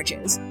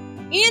marriages,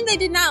 and they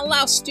did not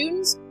allow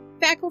students,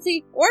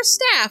 faculty, or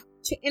staff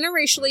to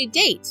interracially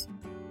date.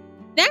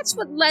 That's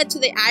what led to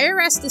the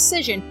IRS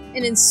decision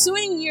and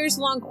ensuing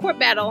years-long court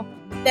battle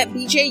that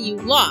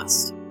BJU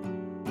lost.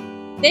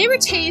 They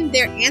retained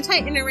their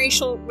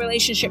anti-interracial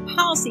relationship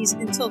policies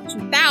until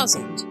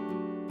 2000.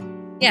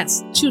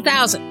 Yes,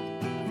 2000.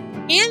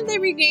 And they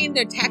regained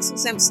their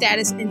tax-exempt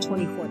status in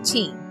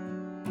 2014.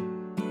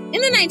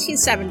 In the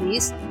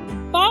 1970s,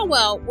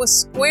 Falwell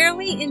was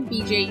squarely in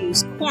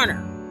BJU's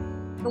corner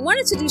and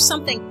wanted to do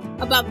something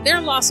about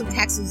their loss of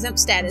tax-exempt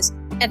status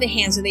at the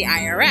hands of the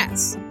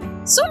IRS.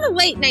 So in the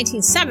late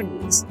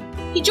 1970s,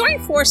 he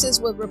joined forces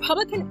with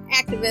Republican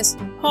activist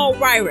Paul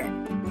Weyrich,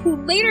 who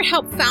later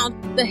helped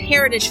found the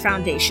Heritage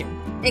Foundation,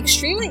 an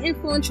extremely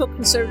influential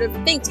conservative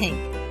think tank.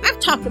 I've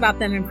talked about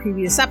them in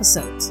previous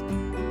episodes.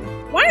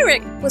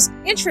 Weyrich was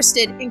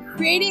interested in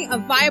creating a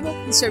viable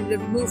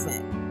conservative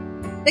movement.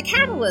 The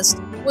catalyst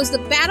was the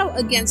battle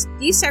against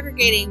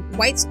desegregating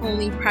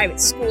whites-only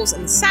private schools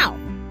in the South,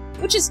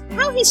 which is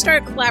how he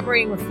started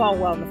collaborating with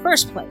Falwell in the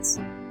first place.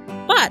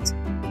 But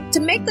to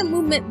make the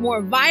movement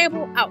more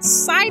viable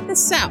outside the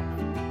South,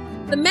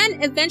 the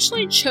men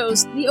eventually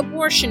chose the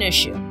abortion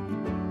issue.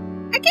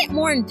 I get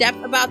more in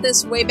depth about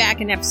this way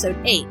back in episode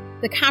 8,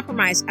 the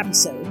compromise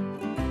episode.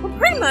 But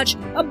pretty much,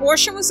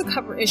 abortion was a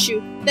cover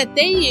issue that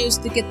they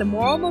used to get the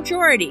moral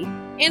majority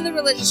and the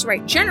religious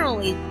right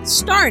generally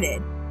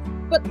started.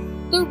 But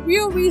the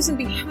real reason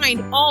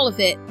behind all of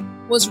it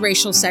was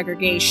racial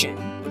segregation.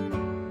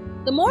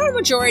 The moral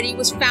majority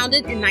was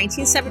founded in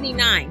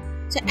 1979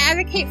 to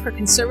advocate for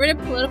conservative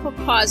political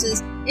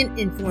causes and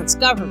influence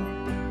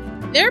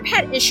government. Their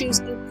pet issues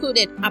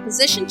included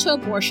opposition to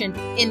abortion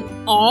in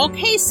all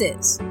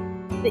cases,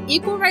 the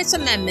Equal Rights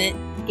Amendment,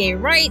 gay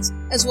rights,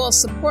 as well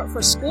as support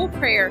for school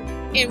prayer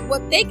and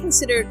what they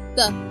considered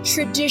the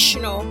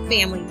traditional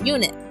family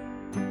unit.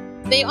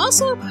 They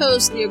also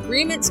opposed the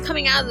agreements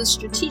coming out of the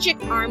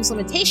Strategic Arms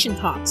Limitation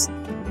Talks,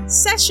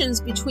 sessions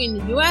between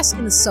the U.S.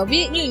 and the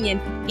Soviet Union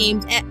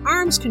aimed at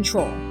arms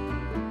control.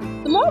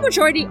 The moral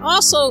majority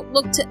also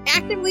looked to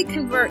actively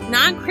convert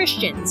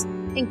non-Christians,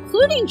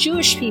 including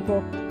Jewish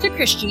people, to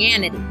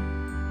Christianity.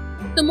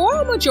 The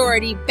moral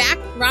majority backed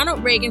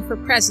Ronald Reagan for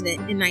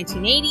president in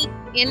 1980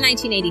 and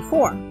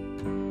 1984,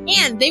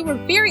 and they were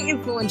very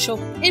influential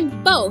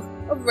in both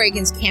of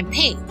Reagan's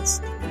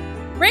campaigns.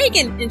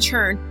 Reagan, in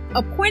turn,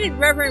 appointed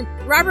Reverend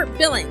Robert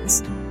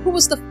Billings, who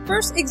was the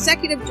first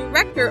executive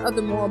director of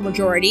the moral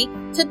majority,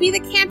 to be the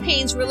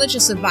campaign's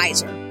religious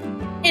advisor,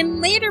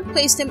 and later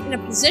placed him in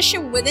a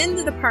position within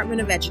the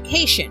Department of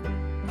Education,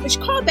 which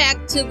called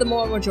back to the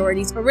moral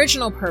majority's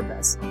original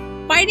purpose,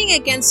 fighting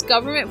against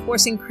government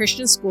forcing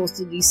Christian schools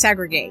to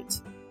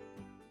desegregate.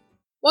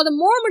 While the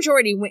moral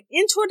majority went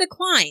into a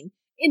decline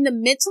in the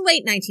mid to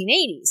late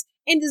 1980s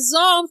and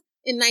dissolved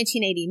in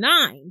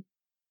 1989,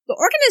 the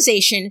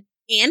organization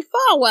and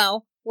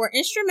Falwell were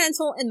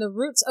instrumental in the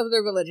roots of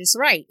the religious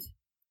right.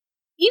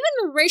 Even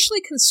the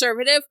racially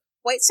conservative,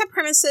 white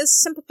supremacist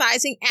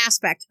sympathizing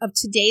aspect of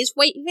today's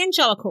white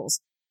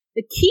evangelicals,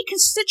 the key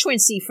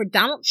constituency for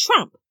Donald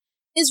Trump,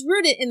 is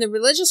rooted in the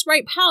religious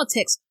right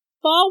politics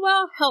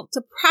Falwell helped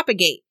to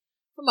propagate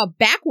from a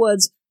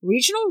backwoods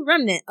regional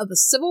remnant of the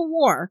Civil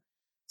War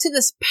to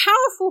this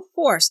powerful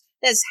force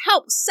that has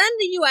helped send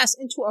the U.S.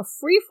 into a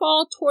free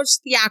fall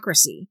towards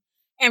theocracy.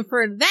 And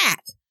for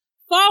that,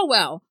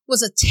 Falwell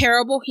was a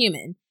terrible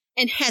human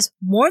and has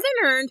more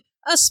than earned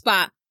a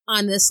spot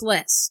on this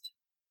list.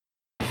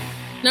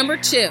 Number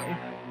 2,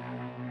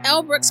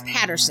 L. Brooks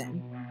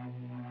Patterson.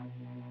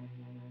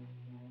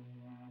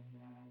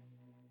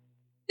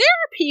 There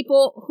are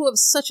people who have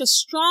such a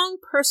strong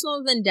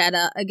personal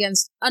vendetta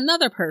against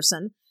another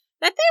person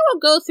that they will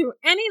go through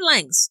any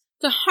lengths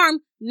to harm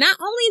not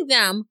only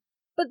them,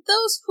 but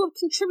those who have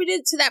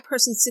contributed to that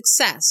person's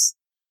success,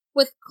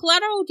 with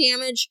collateral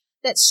damage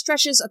that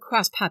stretches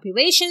across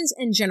populations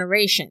and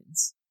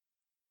generations.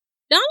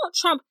 Donald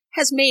Trump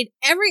has made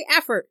every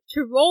effort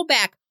to roll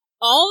back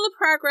all the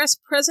progress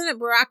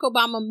President Barack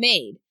Obama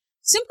made,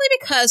 simply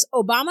because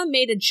Obama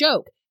made a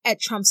joke at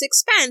Trump's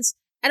expense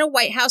at a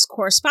White House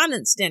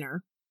Correspondents'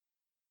 Dinner.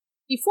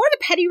 Before the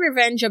petty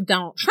revenge of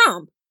Donald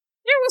Trump,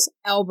 there was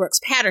L. Brooks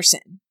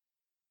Patterson.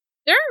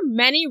 There are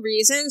many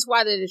reasons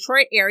why the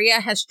Detroit area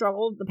has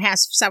struggled the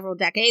past several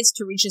decades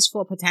to reach its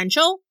full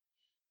potential,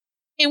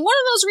 and one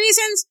of those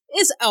reasons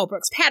is L.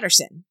 Brooks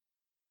Patterson.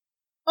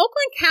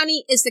 Oakland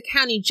County is the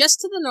county just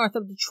to the north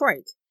of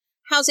Detroit,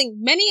 housing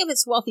many of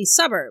its wealthy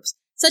suburbs,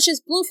 such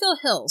as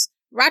Bluefield Hills,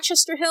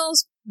 Rochester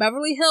Hills,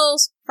 Beverly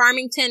Hills,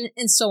 Farmington,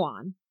 and so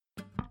on.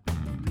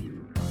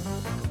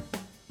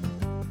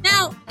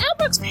 Now, L.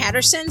 Brooks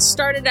Patterson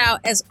started out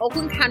as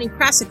Oakland County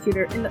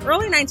prosecutor in the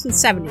early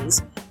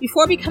 1970s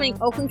before becoming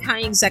Oakland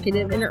County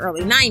executive in the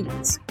early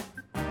 90s.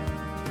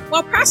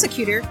 While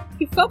prosecutor,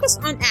 he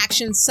focused on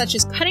actions such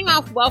as cutting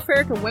off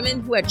welfare to women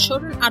who had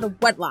children out of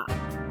wedlock.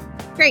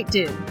 Great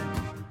dude.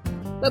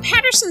 But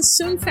Patterson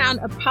soon found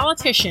a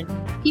politician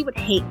he would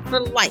hate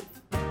for life.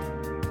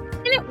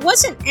 And it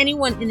wasn't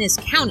anyone in his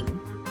county.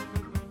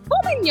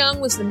 Coleman Young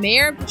was the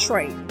mayor of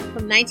Detroit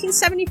from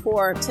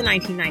 1974 to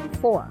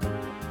 1994.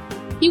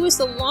 He was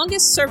the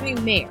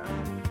longest-serving mayor,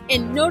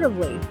 and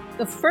notably,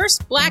 the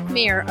first black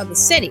mayor of the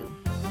city.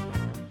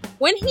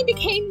 When he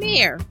became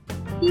mayor,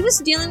 he was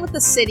dealing with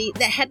a city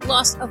that had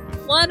lost a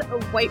flood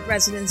of white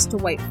residents to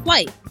white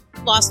flight,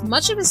 lost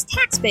much of its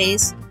tax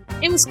base,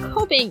 and was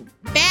coping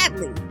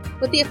badly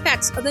with the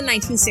effects of the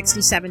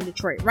 1967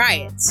 Detroit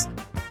riots.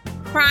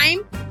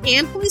 Crime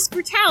and police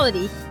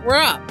brutality were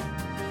up,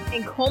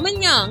 and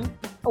Coleman Young,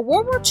 a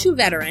World War II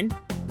veteran,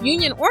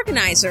 union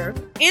organizer,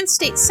 and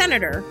state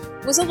senator,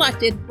 was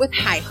elected with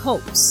high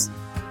hopes.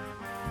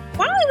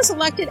 While he was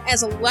elected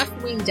as a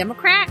left-wing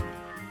Democrat,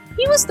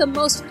 he was the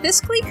most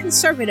fiscally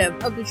conservative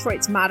of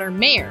Detroit's modern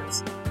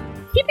mayors,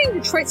 keeping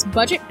Detroit's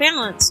budget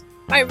balanced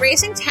by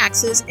raising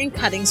taxes and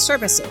cutting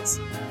services.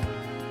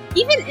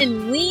 Even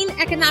in lean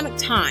economic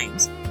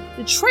times,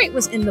 Detroit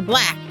was in the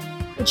black,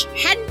 which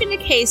hadn't been the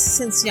case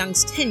since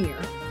Young's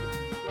tenure.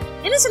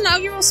 In his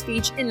inaugural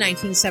speech in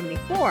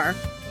 1974,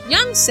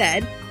 Young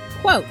said,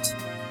 quote,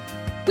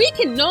 "We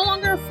can no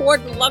longer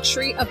afford the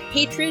luxury of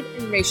hatred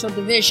and racial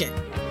division.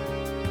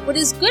 What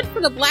is good for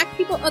the black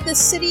people of this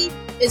city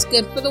is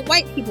good for the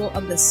white people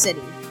of this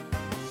city.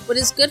 What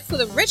is good for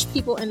the rich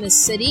people in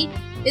this city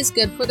is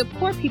good for the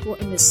poor people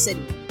in this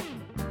city.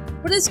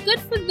 What is good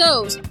for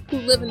those who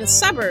live in the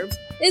suburbs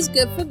is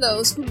good for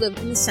those who live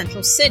in the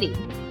central city.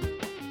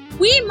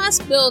 We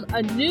must build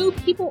a new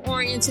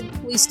people-oriented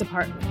police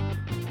department.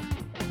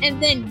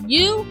 And then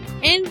you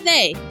and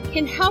they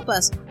can help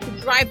us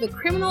to drive the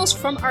criminals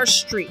from our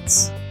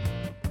streets.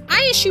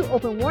 I issue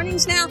open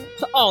warnings now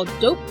to all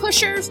dope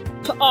pushers,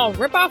 to all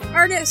ripoff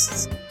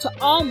artists, to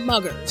all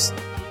muggers.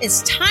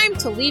 It's time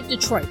to leave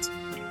Detroit.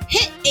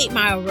 Hit 8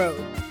 Mile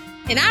Road.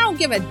 And I don't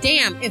give a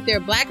damn if they're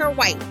black or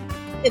white.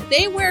 If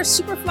they wear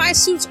Superfly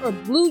suits or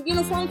blue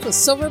uniforms with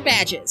silver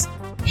badges,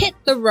 hit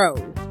the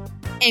road."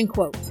 End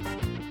quote.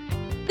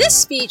 This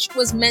speech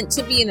was meant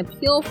to be an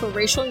appeal for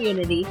racial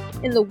unity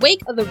in the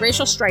wake of the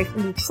racial strife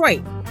in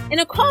Detroit, and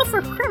a call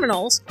for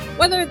criminals,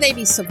 whether they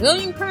be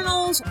civilian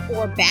criminals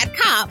or bad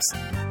cops,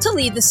 to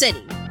leave the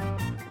city.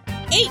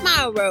 8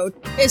 Mile Road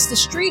is the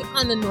street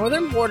on the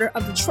northern border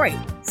of Detroit,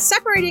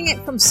 separating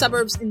it from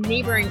suburbs in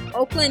neighboring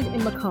Oakland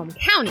and Macomb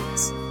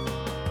counties.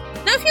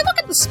 Now, if you look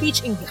at the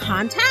speech in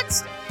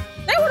context,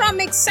 that would all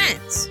make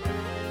sense.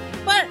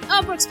 But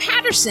L. Brooks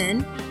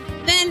Patterson,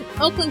 then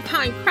Oakland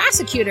County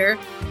prosecutor,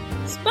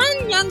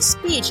 spun Young's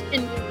speech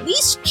in the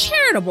least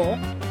charitable,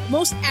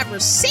 most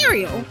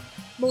adversarial,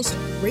 most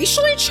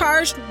racially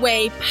charged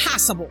way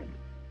possible.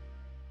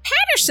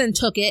 Patterson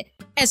took it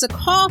as a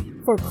call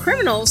for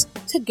criminals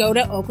to go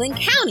to Oakland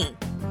County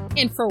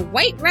and for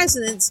white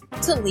residents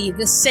to leave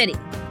the city.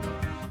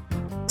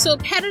 So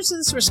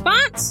Patterson's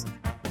response?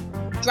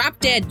 Drop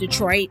dead,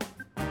 Detroit.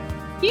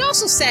 He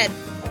also said,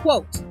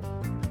 quote,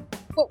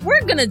 "What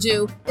we're gonna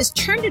do is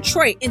turn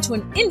Detroit into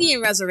an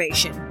Indian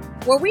reservation.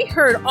 where we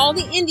herd all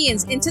the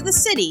Indians into the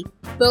city,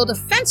 build a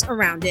fence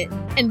around it,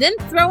 and then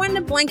throw in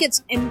the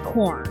blankets and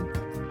corn."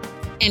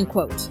 End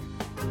quote.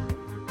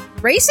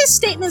 Racist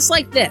statements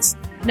like this,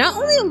 not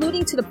only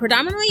alluding to the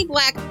predominantly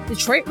black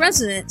Detroit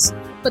residents,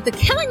 but the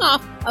killing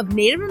off of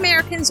Native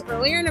Americans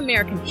earlier in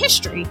American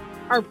history,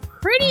 are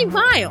pretty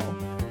vile,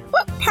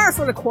 but par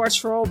for the course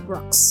for old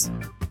Brooks.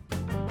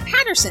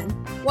 Patterson,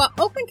 while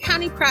Oakland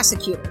County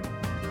prosecutor,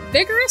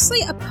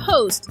 vigorously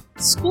opposed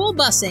school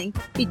busing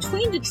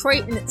between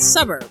Detroit and its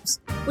suburbs,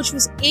 which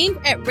was aimed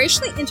at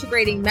racially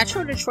integrating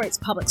Metro Detroit's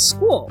public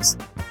schools.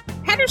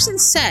 Patterson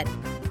said,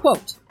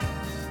 quote,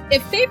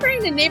 "If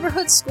favoring the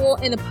neighborhood school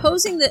and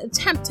opposing the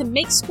attempt to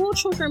make school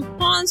children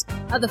pawns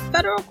of the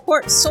federal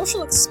court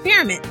social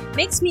experiment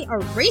makes me a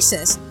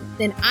racist,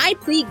 then I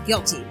plead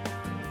guilty.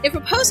 If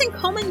opposing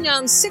Coleman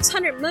Young's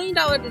 $600 million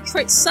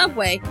Detroit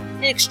subway,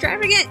 an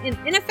extravagant and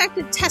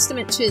ineffective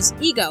testament to his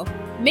ego,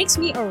 makes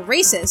me a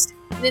racist,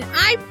 then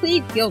I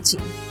plead guilty.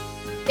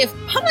 If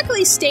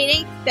publicly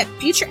stating that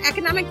future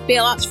economic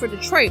bailouts for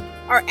Detroit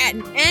are at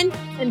an end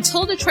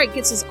until Detroit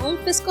gets its own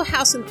fiscal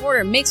house in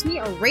order makes me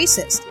a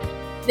racist,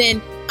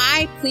 then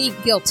I plead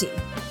guilty."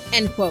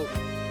 End quote.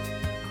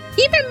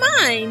 Keep in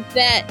mind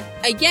that,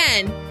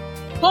 again,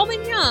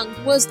 Coleman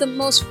Young was the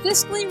most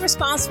fiscally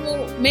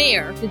responsible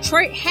mayor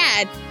Detroit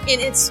had in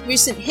its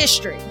recent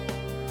history,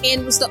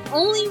 and was the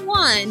only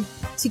one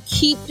to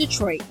keep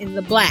Detroit in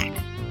the black.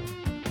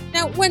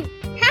 Now, when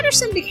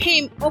Patterson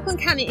became Oakland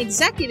County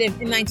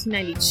executive in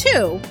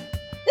 1992,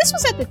 this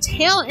was at the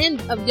tail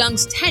end of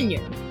Young's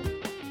tenure,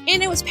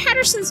 and it was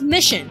Patterson's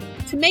mission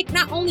to make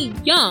not only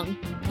Young,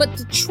 but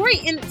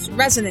Detroit and its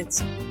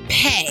residents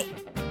pay.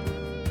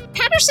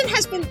 Patterson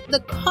has been the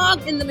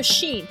cog in the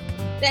machine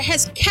that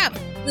has kept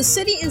the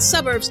city and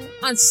suburbs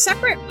on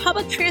separate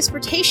public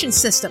transportation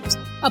systems,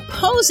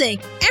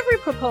 opposing every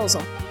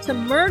proposal to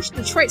merge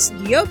Detroit's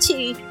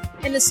DOT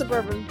and the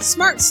suburban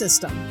SMART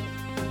system.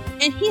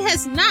 And he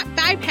has not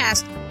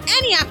bypassed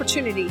any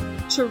opportunity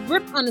to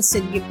rip on the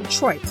city of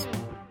Detroit.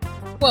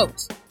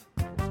 Quote,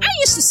 "I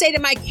used to say to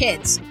my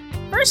kids,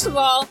 first of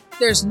all,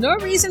 there's no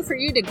reason for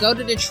you to go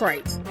to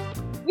Detroit.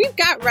 We've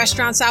got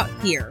restaurants out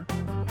here.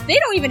 They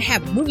don't even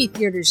have movie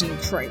theaters in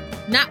Detroit.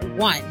 Not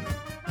one.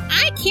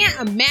 I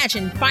can't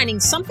imagine finding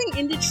something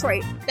in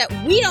Detroit that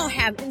we don't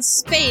have in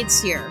spades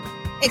here,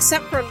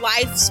 except for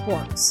live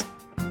sports.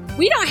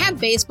 We don't have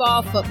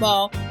baseball,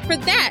 football. For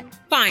that,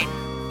 fine.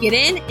 Get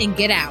in and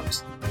get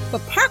out.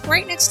 But park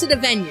right next to the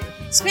venue.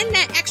 Spend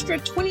that extra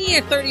 20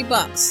 or 30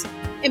 bucks.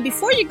 And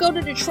before you go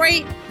to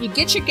Detroit, you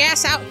get your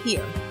gas out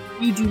here.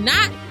 You do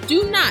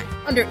not,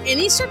 under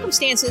any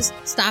circumstances,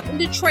 stop in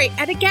Detroit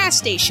at a gas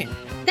station.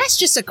 That's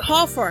just a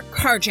call for a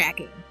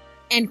carjacking."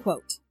 End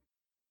quote.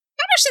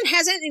 Patterson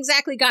hasn't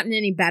exactly gotten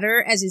any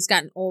better as he's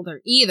gotten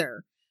older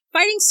either,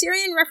 fighting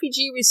Syrian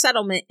refugee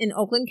resettlement in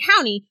Oakland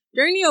County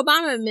during the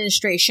Obama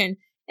administration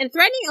and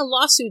threatening a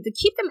lawsuit to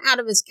keep them out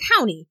of his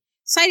county,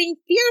 citing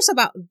fears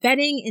about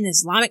vetting and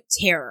Islamic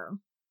terror.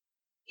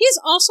 He has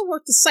also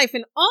worked to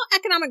siphon all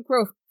economic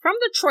growth from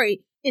Detroit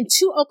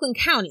into Oakland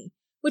County,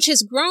 which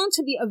has grown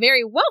to be a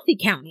very wealthy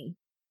county.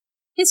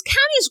 His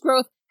county's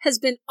growth has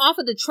been off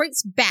of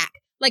Detroit's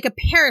back like a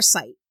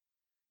parasite,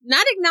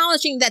 not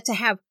acknowledging that to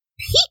have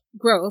peak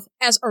growth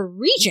as a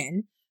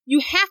region, you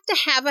have to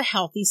have a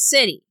healthy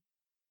city.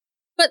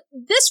 But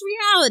this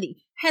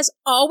reality has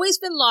always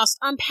been lost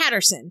on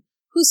Patterson,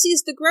 who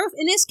sees the growth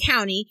in his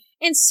county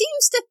and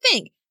seems to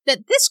think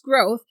that this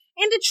growth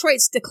and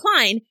Detroit's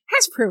decline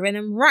has proven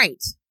him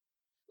right.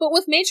 But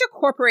with major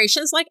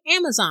corporations like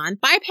Amazon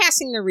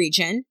bypassing the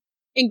region,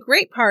 in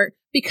great part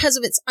because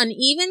of its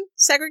uneven,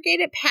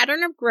 segregated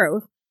pattern of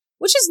growth,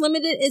 which has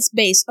limited its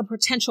base of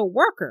potential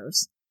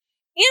workers,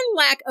 and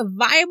lack of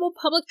viable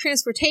public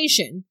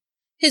transportation,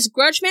 his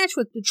grudge match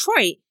with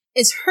Detroit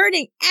is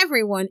hurting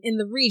everyone in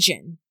the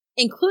region,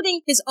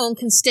 including his own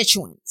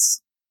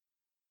constituents.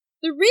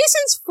 The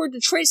reasons for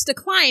Detroit's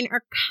decline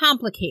are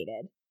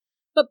complicated,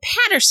 but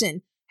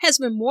Patterson has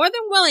been more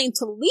than willing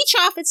to leech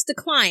off its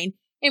decline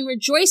and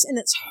rejoice in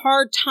its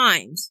hard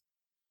times.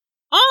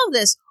 All of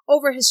this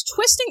over his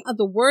twisting of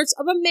the words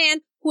of a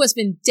man who has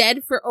been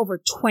dead for over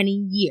 20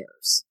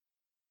 years.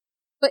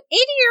 But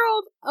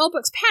 80-year-old L.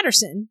 Brooks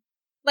Patterson,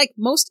 like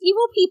most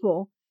evil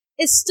people,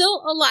 is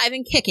still alive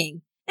and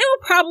kicking, and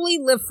will probably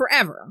live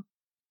forever.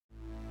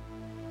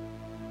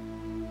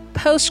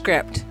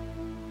 Postscript.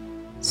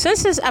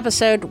 Since this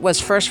episode was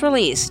first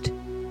released,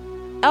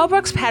 L.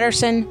 Brooks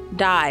Patterson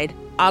died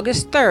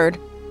August 3rd,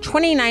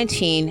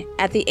 2019,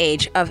 at the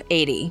age of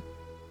 80.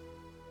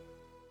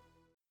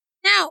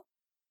 Now,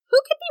 who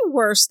could be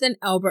worse than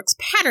L. Brooks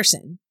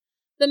Patterson,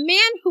 the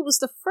man who was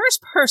the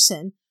first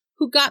person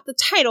who got the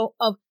title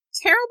of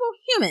Terrible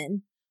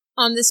Human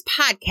on this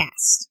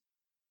podcast?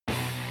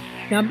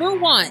 Number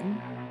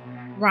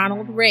 1,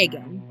 Ronald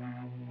Reagan.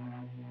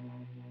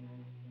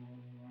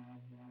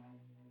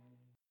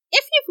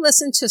 If you've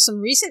listened to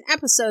some recent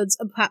episodes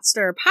of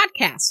Potstirrer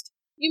Podcast,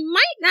 you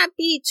might not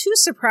be too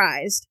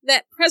surprised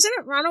that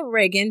President Ronald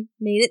Reagan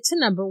made it to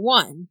number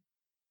 1.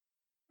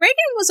 Reagan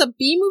was a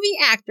B-movie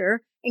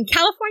actor and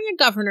California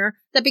governor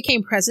that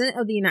became president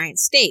of the United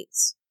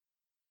States.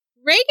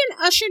 Reagan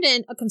ushered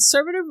in a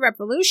conservative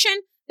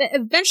revolution that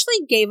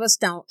eventually gave us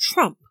Donald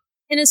Trump,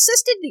 and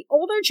assisted the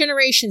older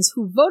generations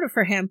who voted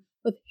for him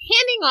with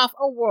handing off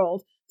a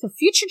world to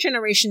future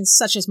generations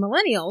such as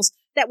millennials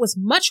that was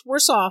much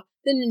worse off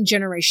than in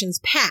generations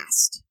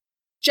past.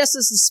 Just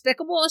as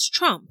despicable as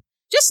Trump,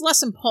 just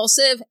less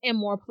impulsive and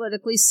more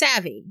politically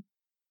savvy.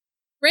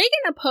 Reagan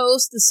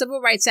opposed the Civil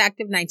Rights Act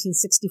of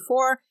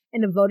 1964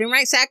 and the Voting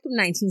Rights Act of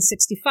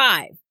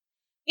 1965, and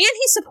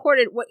he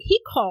supported what he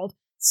called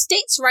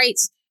states'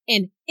 rights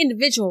and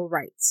individual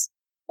rights,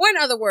 or in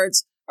other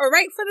words, a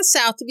right for the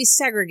South to be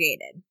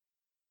segregated.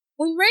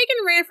 When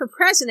Reagan ran for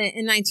president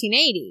in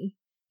 1980,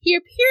 he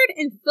appeared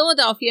in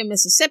Philadelphia,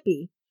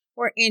 Mississippi,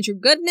 where Andrew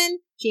Goodman,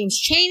 James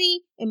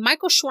Chaney, and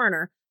Michael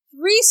Schwerner,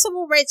 3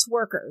 civil rights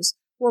workers,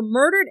 were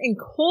murdered in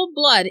cold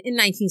blood in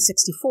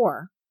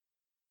 1964.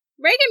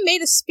 Reagan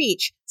made a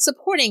speech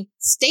supporting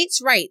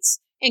states' rights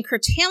and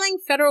curtailing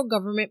federal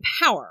government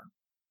power.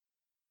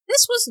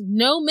 This was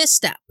no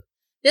misstep.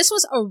 This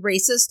was a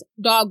racist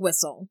dog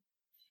whistle.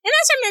 And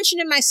as I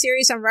mentioned in my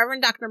series on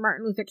Reverend Dr.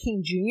 Martin Luther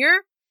King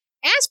Jr.,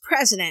 as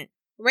president,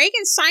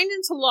 Reagan signed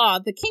into law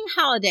the King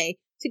holiday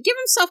to give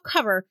himself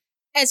cover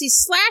as he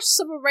slashed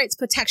civil rights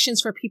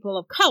protections for people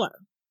of color.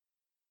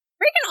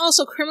 Reagan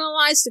also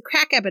criminalized the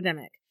crack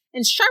epidemic,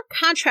 in sharp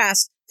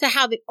contrast to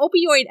how the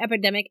opioid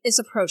epidemic is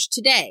approached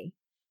today,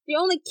 the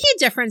only key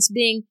difference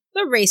being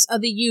the race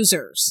of the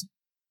users.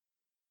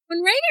 When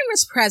Reagan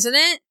was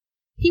president,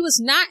 he was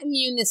not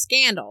immune to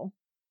scandal,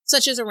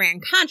 such as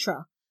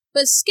Iran-Contra,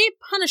 but escaped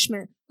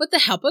punishment with the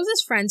help of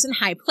his friends in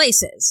high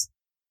places.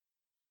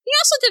 He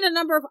also did a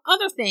number of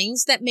other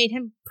things that made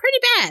him pretty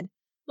bad,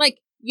 like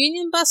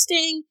union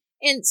busting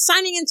and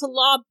signing into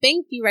law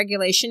bank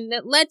deregulation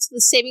that led to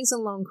the savings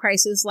and loan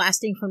crisis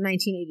lasting from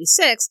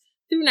 1986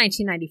 through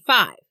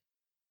 1995.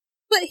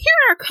 But here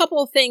are a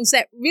couple of things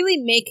that really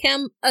make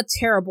him a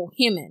terrible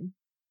human.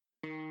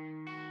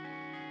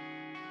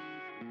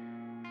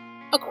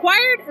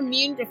 Acquired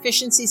Immune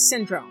Deficiency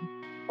Syndrome,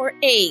 or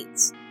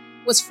AIDS,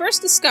 was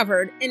first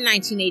discovered in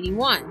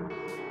 1981.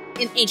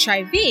 In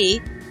HIV,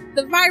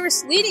 the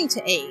virus leading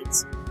to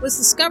AIDS was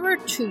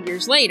discovered 2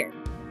 years later.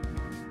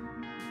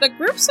 The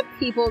groups of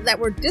people that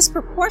were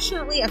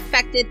disproportionately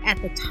affected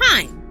at the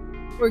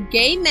time were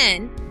gay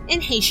men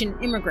and Haitian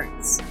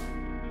immigrants.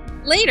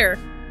 Later,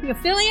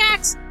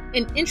 hemophiliacs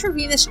and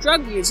intravenous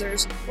drug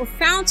users were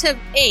found to have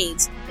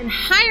AIDS in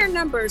higher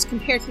numbers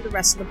compared to the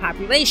rest of the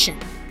population.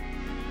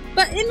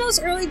 But in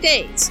those early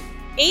days,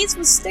 AIDS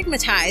was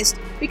stigmatized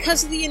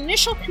because of the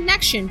initial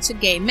connection to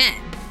gay men,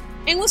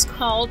 and was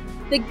called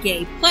the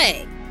gay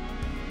plague.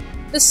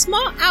 The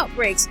small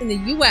outbreaks in the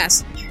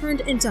U.S.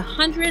 turned into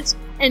hundreds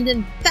and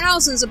then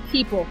thousands of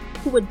people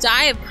who would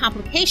die of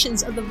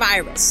complications of the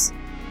virus.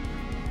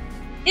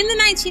 In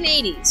the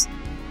 1980s,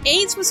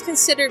 AIDS was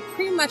considered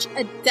pretty much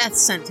a death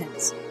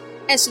sentence,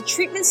 as the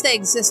treatments that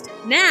exist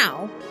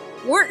now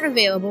weren't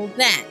available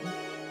then.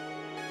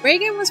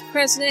 Reagan was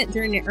president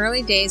during the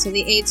early days of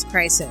the AIDS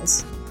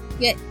crisis,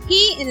 yet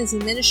he and his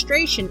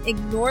administration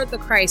ignored the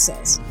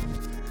crisis.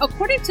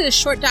 According to the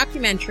short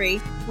documentary,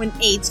 When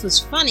AIDS Was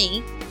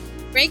Funny,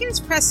 Reagan's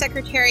press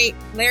secretary,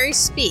 Larry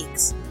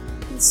Speakes,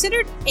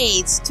 considered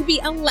AIDS to be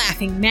a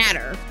laughing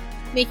matter,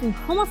 making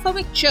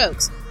homophobic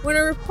jokes when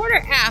a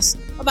reporter asked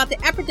about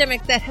the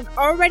epidemic that had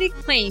already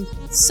claimed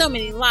so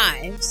many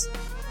lives.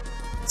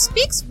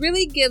 Speakes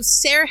really gives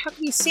Sarah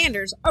Huckabee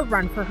Sanders a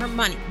run for her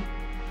money.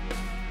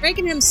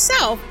 Reagan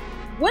himself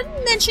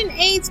wouldn't mention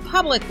AIDS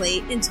publicly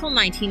until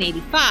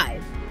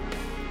 1985.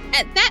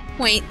 At that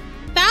point,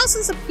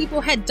 thousands of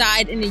people had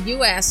died in the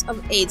U.S.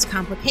 of AIDS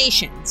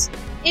complications.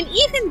 And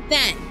even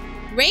then,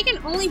 Reagan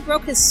only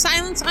broke his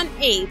silence on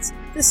AIDS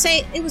to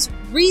say it was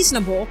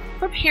reasonable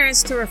for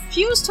parents to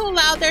refuse to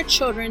allow their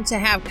children to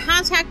have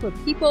contact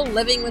with people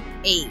living with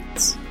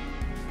AIDS.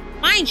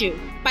 Mind you,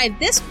 by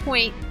this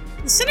point,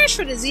 the Centers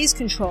for Disease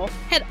Control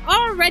had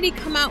already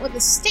come out with a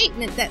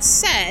statement that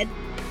said,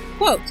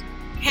 quote,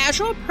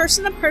 "Casual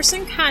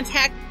person-to-person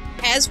contact,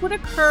 as would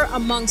occur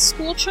among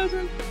school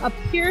children,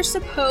 appears to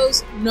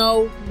pose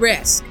no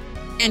risk,"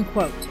 end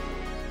quote.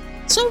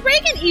 So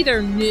Reagan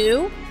either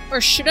knew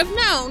or should have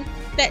known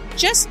that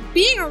just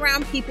being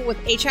around people with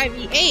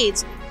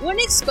HIV/AIDS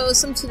wouldn't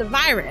expose them to the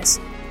virus,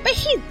 but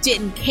he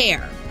didn't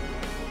care.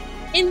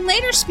 In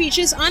later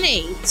speeches on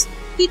AIDS,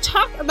 he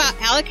talked about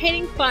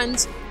allocating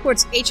funds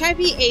towards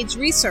HIV/AIDS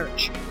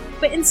research,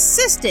 but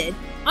insisted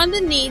on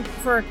the need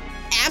for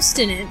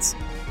abstinence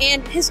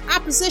and his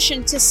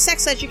opposition to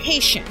sex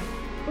education,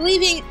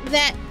 believing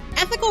that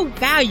ethical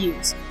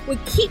values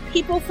would keep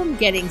people from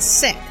getting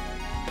sick.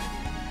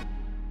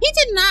 He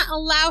did not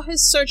allow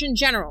his Surgeon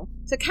General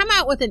to come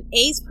out with an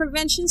AIDS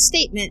prevention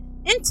statement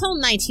until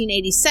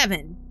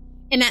 1987,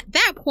 and at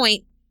that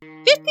point,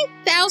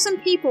 50,000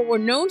 people were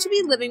known to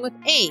be living with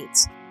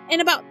AIDS,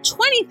 and about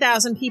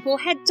 20,000 people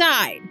had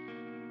died.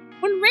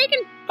 When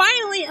Reagan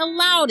finally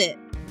allowed it,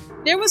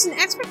 there was an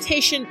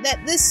expectation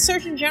that this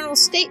Surgeon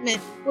General's statement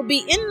would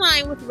be in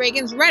line with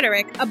Reagan's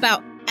rhetoric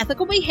about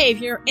ethical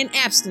behavior and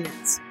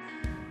abstinence.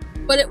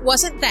 But it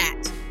wasn't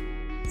that.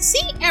 C.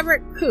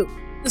 Everett Koop,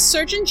 the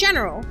Surgeon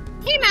General,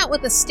 came out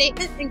with a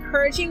statement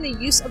encouraging the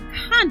use of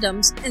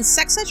condoms and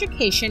sex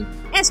education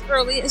as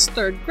early as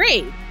 3rd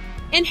grade,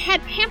 and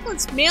had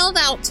pamphlets mailed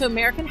out to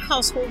American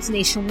households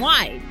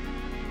nationwide.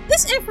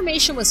 This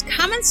information was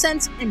common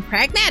sense and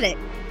pragmatic,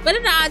 but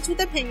at odds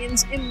with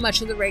opinions in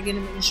much of the Reagan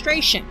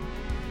administration.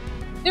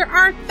 There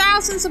are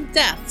thousands of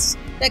deaths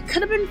that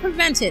could have been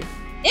prevented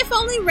if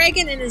only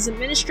Reagan and his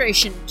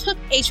administration took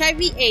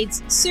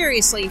HIV/AIDS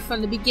seriously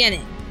from the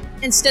beginning,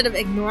 instead of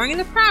ignoring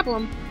the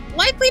problem,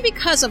 likely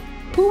because of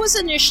who was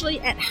initially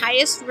at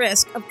highest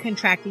risk of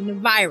contracting the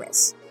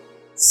virus.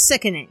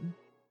 Sickening.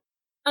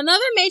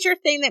 Another major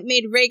thing that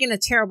made Reagan a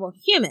terrible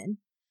human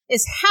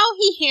is how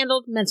he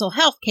handled mental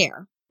health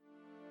care.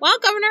 While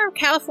governor of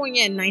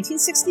California in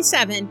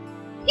 1967,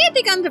 he had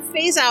begun to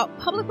phase out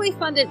publicly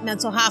funded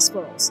mental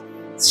hospitals,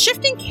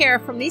 shifting care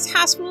from these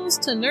hospitals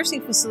to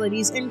nursing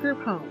facilities and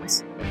group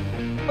homes.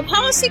 A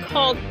policy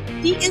called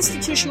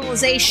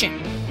deinstitutionalization.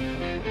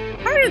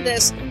 Part of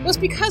this was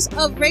because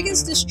of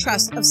Reagan's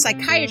distrust of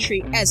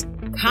psychiatry as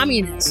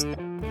communist,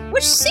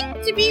 which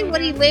seemed to be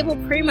what he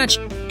labeled pretty much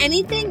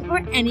anything or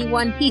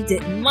anyone he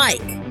didn't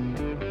like.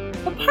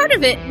 But part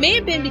of it may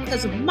have been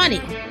because of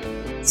money,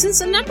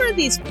 since a number of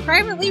these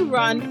privately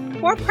run,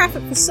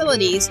 for-profit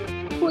facilities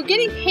who were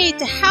getting paid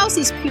to house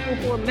these people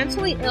who were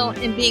mentally ill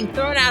and being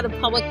thrown out of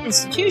public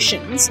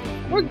institutions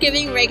were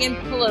giving Reagan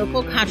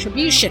political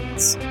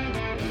contributions.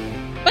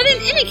 But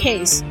in any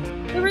case,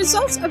 the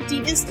results of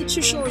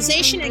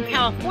deinstitutionalization in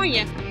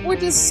California were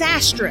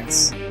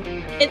disastrous.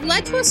 It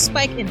led to a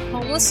spike in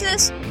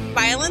homelessness,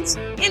 violence,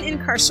 and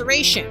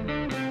incarceration.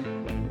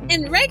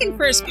 And Reagan,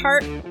 for his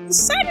part,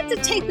 decided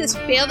to take this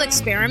failed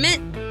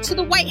experiment to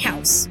the White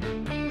House.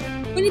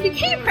 When he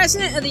became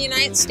President of the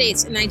United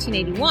States in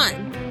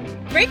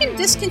 1981, Reagan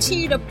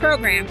discontinued a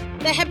program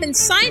that had been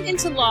signed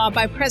into law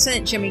by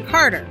President Jimmy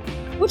Carter,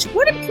 which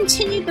would have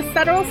continued the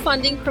federal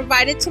funding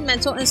provided to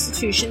mental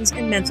institutions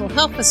and mental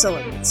health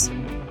facilities.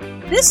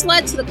 This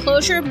led to the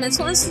closure of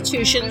mental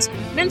institutions,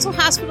 mental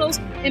hospitals,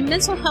 and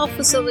mental health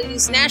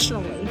facilities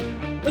nationally,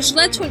 which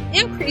led to an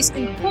increase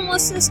in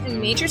homelessness in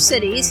major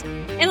cities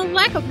and a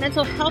lack of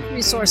mental health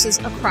resources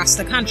across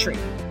the country.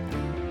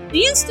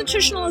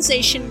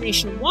 Deinstitutionalization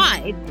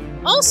nationwide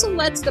also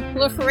led to the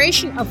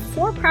proliferation of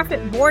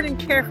for-profit board and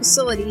care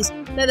facilities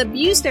that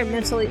abused their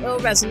mentally ill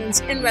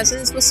residents and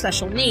residents with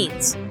special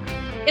needs.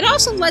 It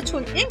also led to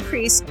an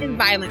increase in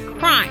violent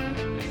crime,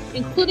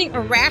 including a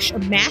rash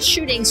of mass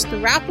shootings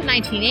throughout the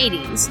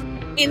 1980s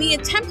and the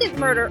attempted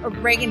murder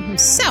of Reagan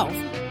himself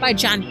by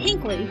John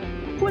Hinckley,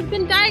 who had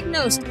been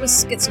diagnosed with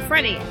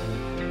schizophrenia.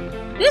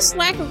 This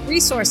lack of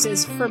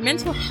resources for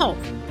mental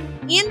health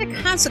and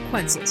the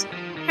consequences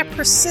have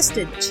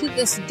persisted to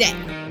this day.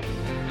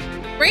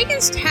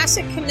 Reagan's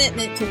tacit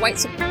commitment to white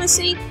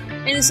supremacy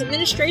and his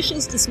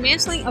administration's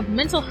dismantling of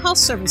mental health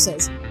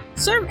services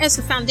serve as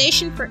the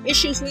foundation for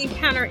issues we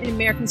encounter in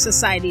American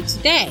society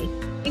today,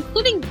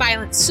 including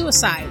violent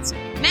suicides,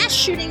 mass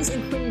shootings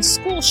including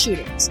school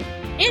shootings,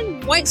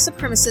 and white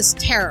supremacist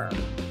terror.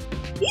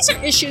 These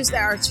are issues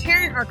that are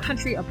tearing our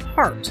country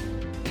apart.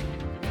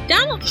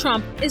 Donald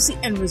Trump is the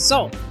end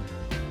result,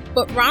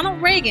 but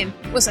Ronald Reagan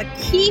was a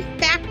key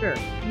factor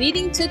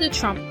leading to the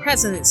Trump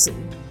presidency.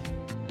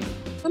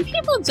 When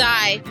people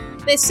die,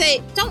 they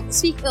say, don't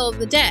speak ill of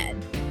the dead.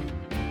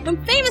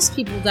 When famous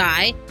people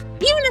die,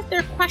 even if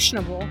they're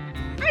questionable,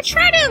 I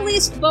try to at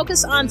least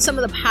focus on some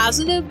of the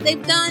positive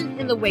they've done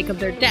in the wake of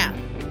their death.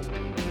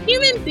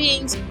 Human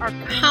beings are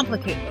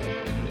complicated.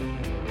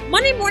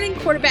 Monday morning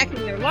quarterbacking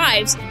their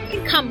lives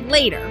can come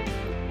later,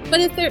 but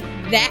if they're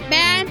that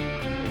bad,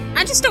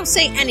 I just don't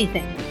say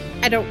anything.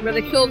 I don't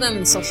ridicule them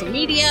in social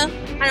media.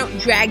 I don't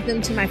drag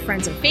them to my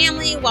friends and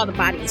family while the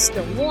body is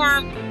still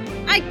warm.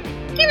 I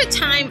give it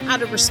time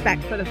out of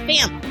respect for the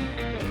family.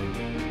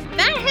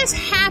 That has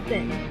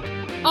happened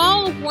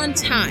all of one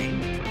time.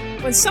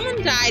 When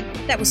someone died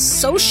that was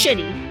so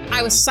shitty,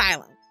 I was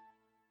silent.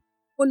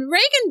 When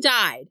Reagan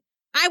died,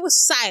 I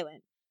was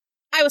silent.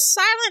 I was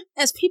silent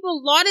as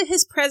people lauded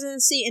his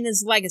presidency and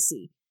his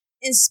legacy,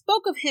 and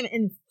spoke of him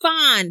in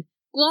fond,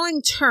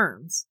 glowing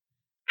terms.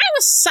 I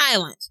was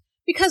silent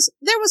because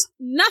there was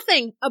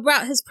nothing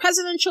about his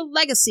presidential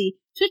legacy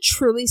to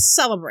truly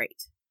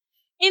celebrate.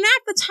 And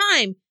at the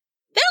time,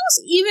 that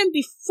was even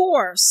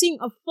before seeing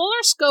a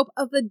fuller scope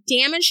of the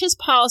damage his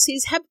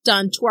policies have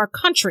done to our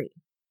country.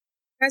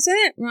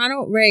 President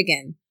Ronald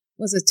Reagan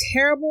was a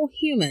terrible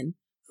human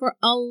for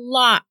a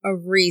lot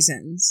of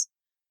reasons.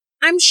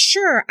 I'm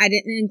sure I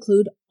didn't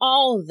include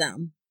all of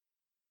them,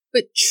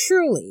 but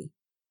truly,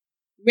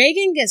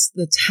 Reagan gets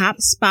the top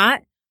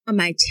spot on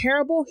my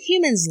terrible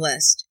humans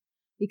list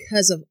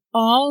because of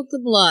all the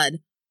blood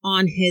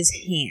on his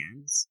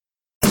hands.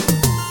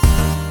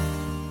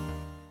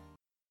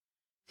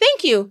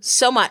 Thank you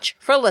so much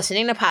for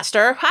listening to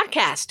Pastor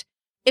Podcast.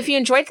 If you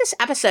enjoyed this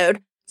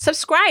episode,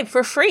 subscribe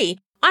for free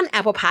on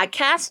Apple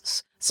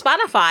Podcasts,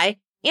 Spotify,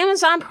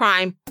 Amazon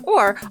Prime,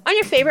 or on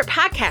your favorite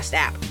podcast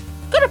app.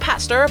 Go to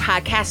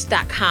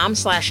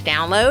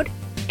potstirrerpodcast.com/download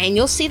and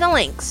you'll see the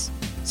links.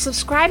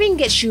 Subscribing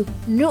gets you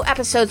new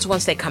episodes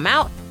once they come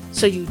out,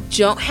 so you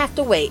don't have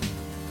to wait.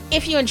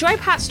 If you enjoy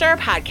Pot Stirrer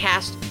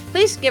Podcast,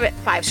 please give it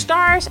 5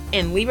 stars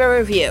and leave a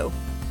review.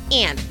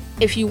 And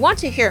if you want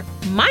to hear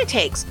my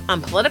takes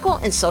on political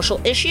and social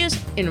issues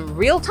in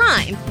real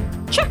time,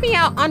 check me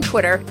out on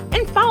Twitter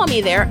and follow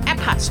me there at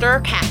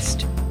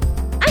PotstirrerCast.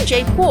 I'm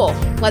Jay Poole.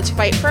 Let's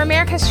fight for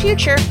America's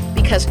future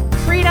because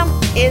freedom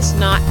is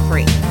not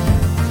free.